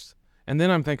almost. And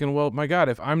then I'm thinking, well, my God,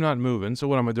 if I'm not moving, so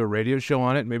what, I'm going to do a radio show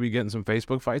on it, maybe getting some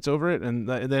Facebook fights over it? And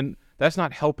then that's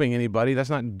not helping anybody. That's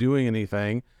not doing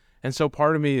anything. And so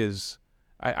part of me is,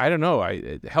 I don't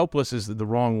know, helpless is the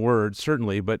wrong word,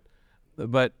 certainly, but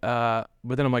then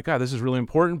I'm like, God, this is really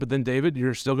important. But then, David,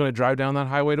 you're still going to drive down that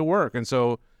highway to work. And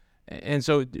so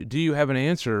do you have an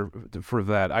answer for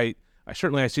that? I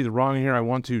certainly see the wrong here. I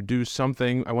want to do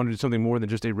something. I want to do something more than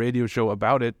just a radio show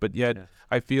about it. But yet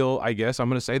I feel, I guess I'm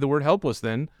going to say the word helpless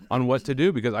then on what to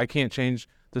do, because I can't change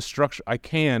the structure. I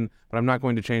can, but I'm not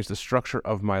going to change the structure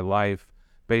of my life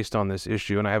based on this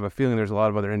issue. And I have a feeling there's a lot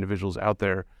of other individuals out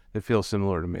there that feel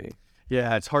similar to me.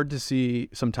 Yeah, it's hard to see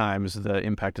sometimes the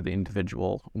impact of the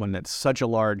individual when it's such a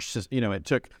large,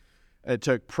 it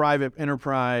took private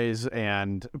enterprise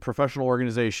and professional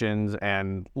organizations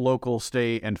and local,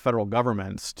 state, and federal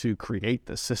governments to create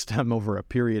this system over a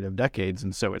period of decades.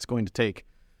 And so it's going to take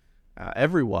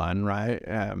everyone, right,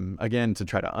 again, to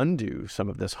try to undo some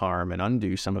of this harm and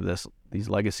undo some of these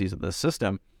legacies of this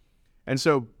system. And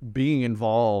so being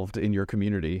involved in your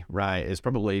community, right, is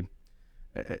probably,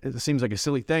 it seems like a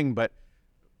silly thing, but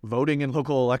voting in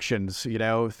local elections,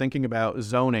 thinking about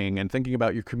zoning and thinking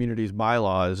about your community's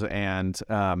bylaws and,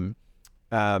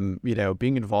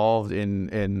 being involved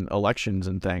in elections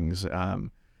and things,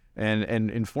 and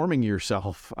informing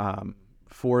yourself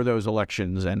for those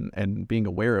elections and being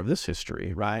aware of this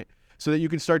history, right? So that you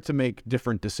can start to make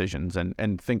different decisions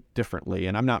and think differently.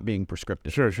 And I'm not being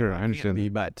prescriptive. Sure. I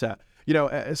understand. But,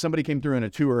 somebody came through in a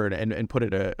tour and put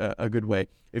it a good way.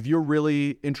 If you're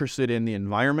really interested in the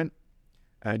environment,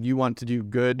 and you want to do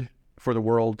good for the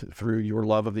world through your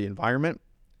love of the environment,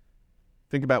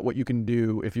 think about what you can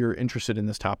do if you're interested in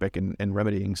this topic and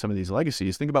remedying some of these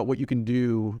legacies. Think about what you can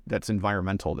do that's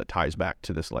environmental, that ties back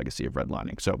to this legacy of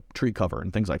redlining. So tree cover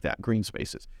and things like that, green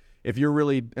spaces. If you're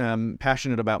really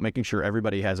passionate about making sure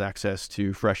everybody has access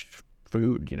to fresh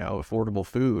food, affordable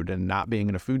food, and not being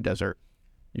in a food desert,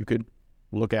 you could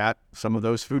look at some of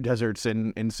those food deserts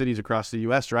in cities across the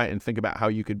U.S., right? And think about how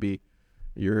you could be,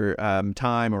 your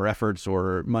time or efforts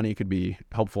or money could be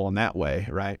helpful in that way,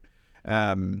 right?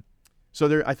 So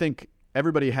there, I think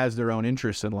everybody has their own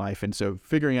interests in life, and so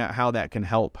figuring out how that can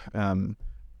help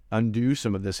undo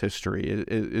some of this history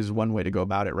is one way to go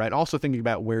about it, right? Also thinking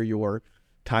about where your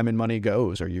time and money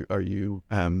goes. Are you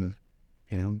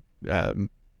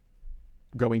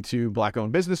going to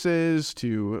Black-owned businesses,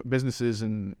 to businesses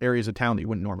in areas of town that you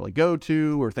wouldn't normally go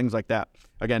to, or things like that?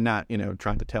 Again, not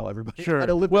trying to tell everybody Sure. how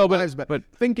to live Well, their but- lives, but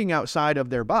thinking outside of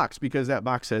their box, because that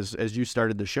box, as you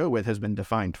started the show with, has been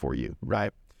defined for you,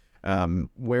 right?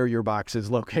 Where your box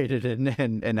is located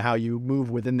and how you move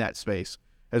within that space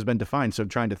has been defined. So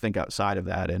trying to think outside of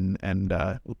that and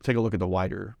take a look at the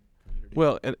wider.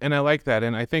 Well, and I like that,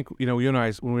 and I think you and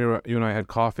I, when you and I had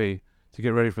coffee to get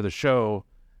ready for the show,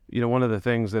 one of the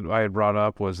things that I had brought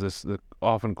up was the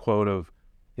often quote of,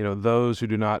 those who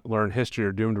do not learn history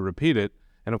are doomed to repeat it.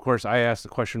 And of course, I asked the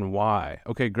question, why?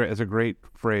 Okay, great, that's a great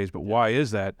phrase, but why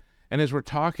is that? And as we're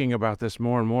talking about this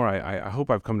more and more, I hope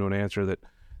I've come to an answer that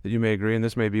you may agree, and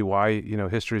this may be why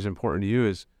history is important to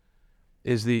you.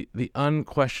 Is the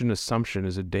unquestioned assumption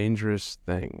is a dangerous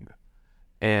thing.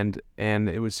 And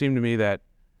it would seem to me that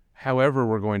however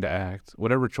we're going to act,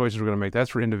 whatever choices we're going to make, that's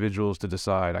for individuals to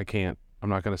decide. I'm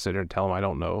not going to sit here and tell them I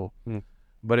don't know.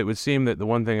 But it would seem that the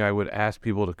one thing I would ask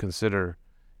people to consider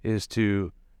is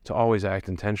to always act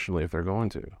intentionally if they're going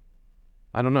to.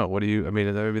 I don't know. What do you,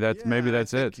 maybe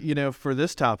that's it. For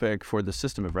this topic, for the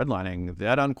system of redlining,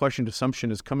 that unquestioned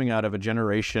assumption is coming out of a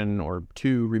generation or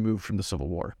two removed from the Civil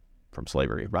War, from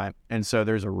slavery, right? And so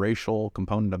there's a racial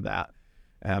component of that.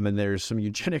 And there's some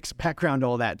eugenics background to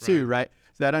all that too, right?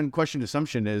 So that unquestioned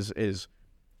assumption is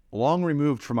long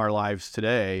removed from our lives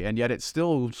today, and yet it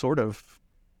still sort of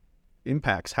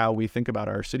impacts how we think about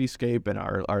our cityscape and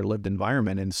our lived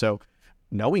environment. And so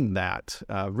knowing that,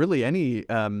 really any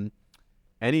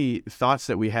thoughts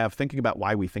that we have, thinking about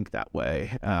why we think that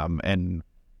way, and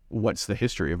what's the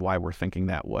history of why we're thinking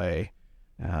that way,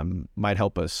 might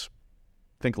help us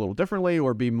think a little differently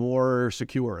or be more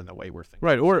secure in the way we're thinking.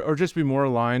 Right, or just be more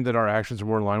aligned, that our actions are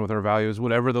more aligned with our values,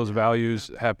 whatever those values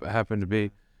happen to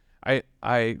be. I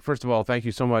first of all, thank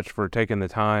you so much for taking the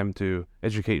time to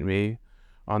educate me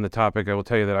on the topic. I will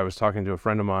tell you that I was talking to two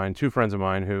friends of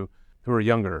mine who are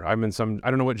younger. I'm in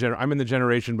I'm in the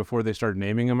generation before they started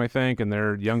naming them, I think, and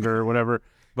they're younger or whatever.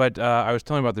 But I was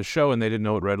telling about the show, and they didn't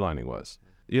know what redlining was.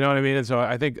 You know what I mean? And so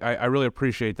I think I really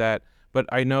appreciate that. But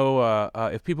I know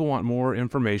if people want more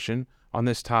information on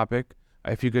this topic,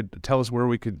 if you could tell us where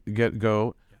we could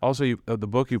go. Also, the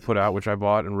book you put out, which I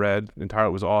bought and read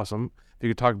entirely, was awesome. If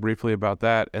you could talk briefly about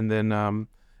that, and then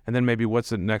maybe what's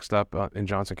the next up in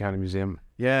Johnson County Museum?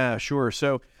 Yeah, sure.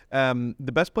 So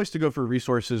the best place to go for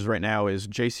resources right now is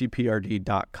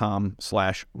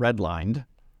jcprd.com/redlined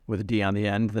with a D on the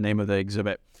end, the name of the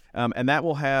exhibit. And that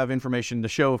will have information. The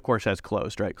show, of course, has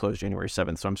closed, right? Closed January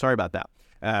 7th. So I'm sorry about that.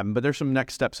 But there's some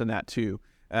next steps in that too.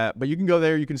 But you can go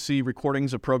there. You can see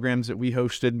recordings of programs that we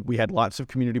hosted. We had lots of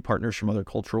community partners from other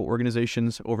cultural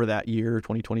organizations over that year,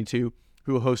 2022,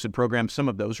 who hosted programs. Some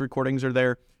of those recordings are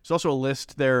there. There's also a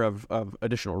list there of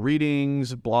additional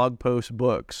readings, blog posts,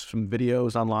 books, some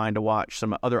videos online to watch,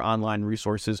 some other online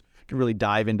resources. You can really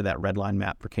dive into that redline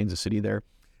map for Kansas City there.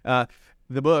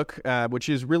 The book, which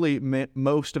is really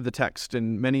most of the text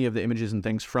and many of the images and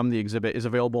things from the exhibit, is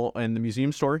available in the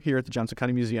museum store here at the Johnson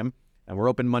County Museum. And we're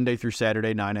open Monday through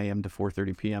Saturday, 9 a.m. to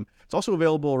 4:30 p.m. It's also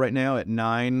available right now at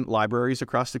 9 libraries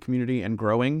across the community and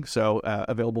growing. So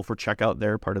available for checkout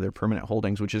there, part of their permanent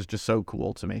holdings, which is just so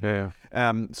cool to me. Yeah.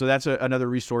 So that's another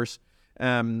resource.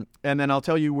 And then I'll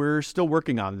tell you, we're still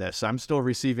working on this. I'm still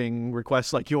receiving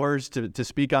requests like yours to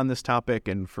speak on this topic,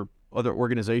 and for other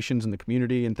organizations in the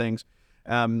community and things.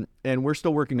 And we're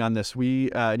still working on this. You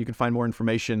can find more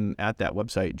information at that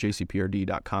website,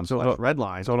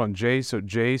 jcprd.com/redline. So hold on,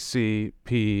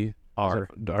 JCPRD.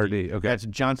 Okay. That's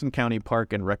Johnson County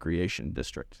Park and Recreation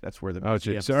District. That's where the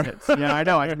museum sorry. sits. Yeah, I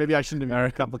know. Maybe I shouldn't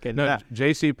have complicated that.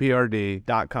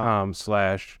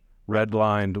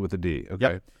 JCPRD.com/redlined with a D.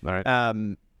 Okay. Yep. All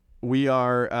right. We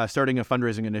are starting a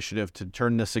fundraising initiative to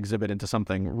turn this exhibit into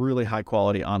something really high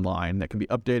quality online that can be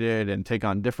updated and take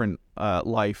on different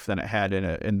life than it had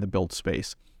in the built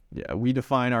space. Yeah, we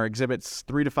define our exhibits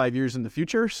 3 to 5 years in the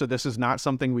future, so this is not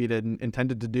something we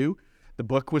intended to do the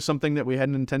book was something that we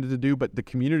hadn't intended to do, but the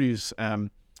community's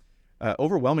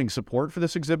overwhelming support for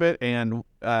this exhibit and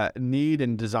need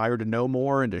and desire to know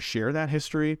more and to share that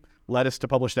history led us to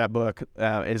publish that book,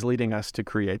 is leading us to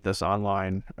create this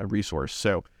online resource.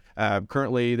 So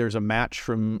currently there's a match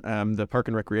from the Park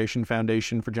and Recreation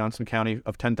Foundation for Johnson County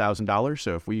of $10,000.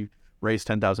 So if we raise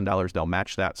 $10,000, they'll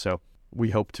match that. So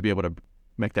we hope to be able to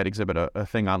make that exhibit a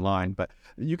thing online. But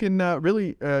you can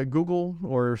really Google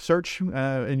or search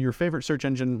in your favorite search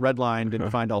engine, Redlined, and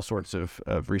find all sorts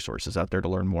of resources out there to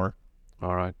learn more.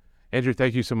 All right. Andrew,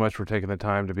 thank you so much for taking the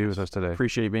time to be with us today.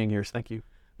 Appreciate being here. Thank you.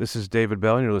 This is David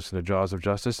Bell, and you're listening to Jaws of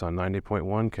Justice on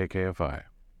 90.1 KKFI.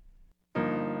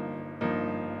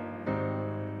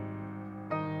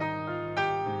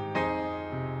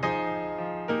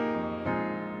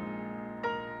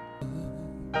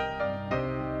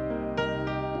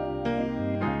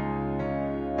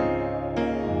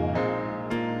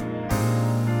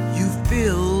 You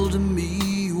filled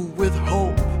me with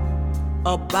hope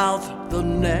about the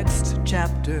next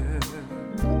chapter.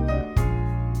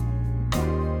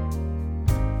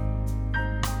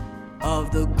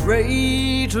 Of the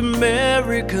great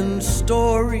American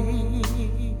story.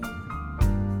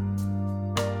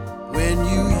 When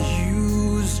you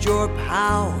used your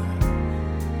power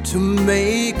to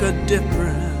make a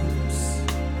difference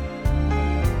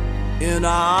in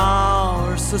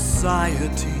our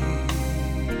society.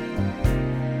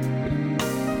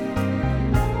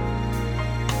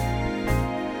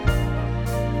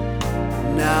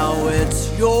 Now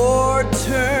it's your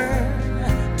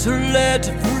turn to let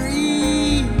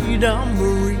freedom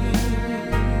ring.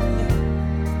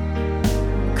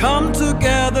 Come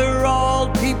together, all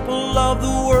people of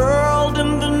the world,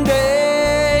 in the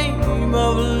name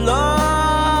of love.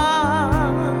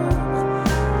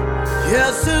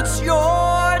 Yes, it's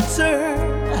your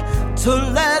turn to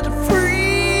let freedom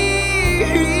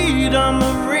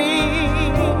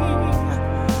ring.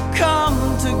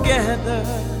 Come together,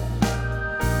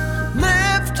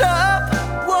 lift up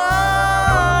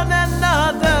one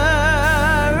another.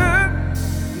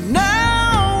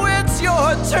 Now it's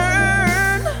your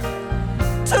turn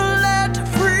to let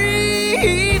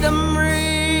freedom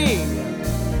ring.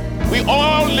 We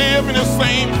all live in the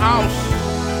same house,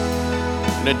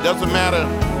 and it doesn't matter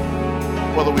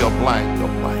whether we are black or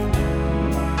white,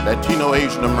 Latino,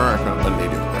 Asian American, or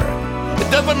Native American. It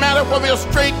doesn't matter whether we're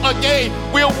straight or gay.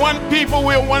 We're one people,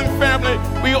 we're one family.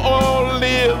 We all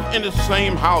live in the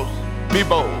same house. Be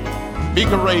bold, be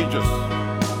courageous.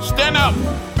 Stand up,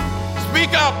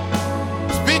 speak out,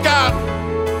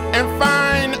 and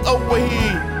find a way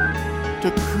to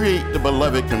create the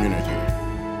beloved community,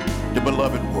 the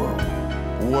beloved world,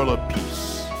 a world of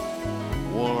peace, a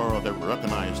world that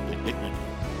recognizes the dignity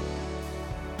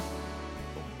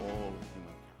of all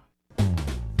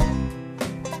humankind.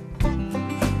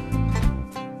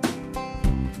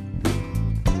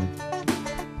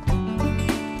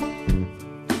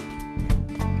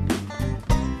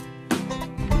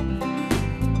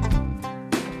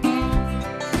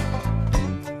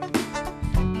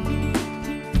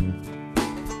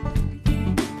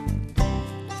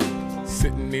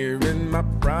 Sitting here in my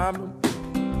problem.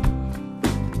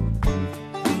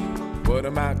 What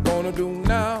am I gonna do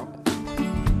now?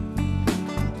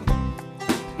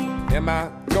 Am I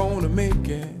gonna make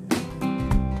it?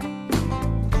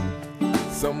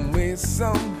 Some way,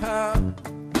 somehow.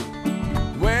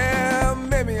 Well,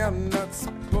 maybe I'm not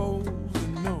supposed to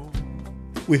know.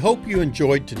 We hope you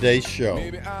enjoyed today's show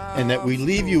and that we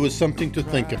leave you with something to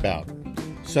think about,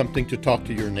 something to talk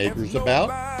to your neighbors about,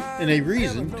 and a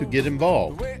reason to get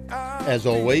involved. As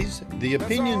always, the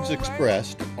opinions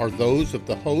expressed are those of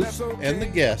the host and the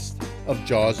guests of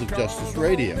Jaws of Justice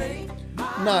Radio,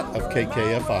 not of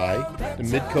KKFI, the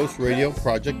Midcoast Radio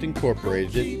Project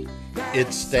Incorporated,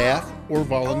 its staff, or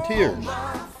volunteers.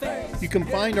 You can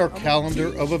find our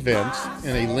calendar of events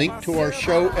and a link to our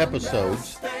show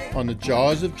episodes on the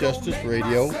Jaws of Justice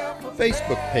Radio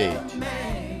Facebook page.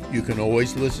 You can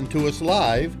always listen to us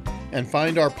live and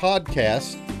find our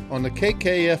podcasts on the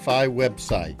KKFI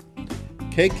website,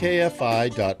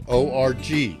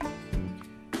 kkfi.org.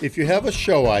 If you have a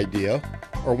show idea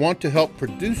or want to help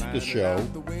produce the show,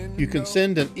 you can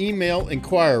send an email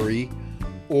inquiry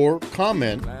or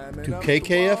comment to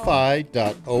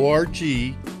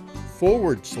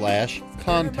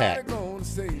kkfi.org/contact.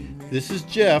 This is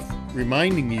Jeff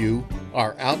reminding you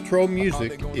our outro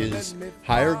music is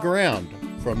Higher Ground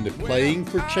from the Playing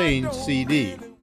for Change CD.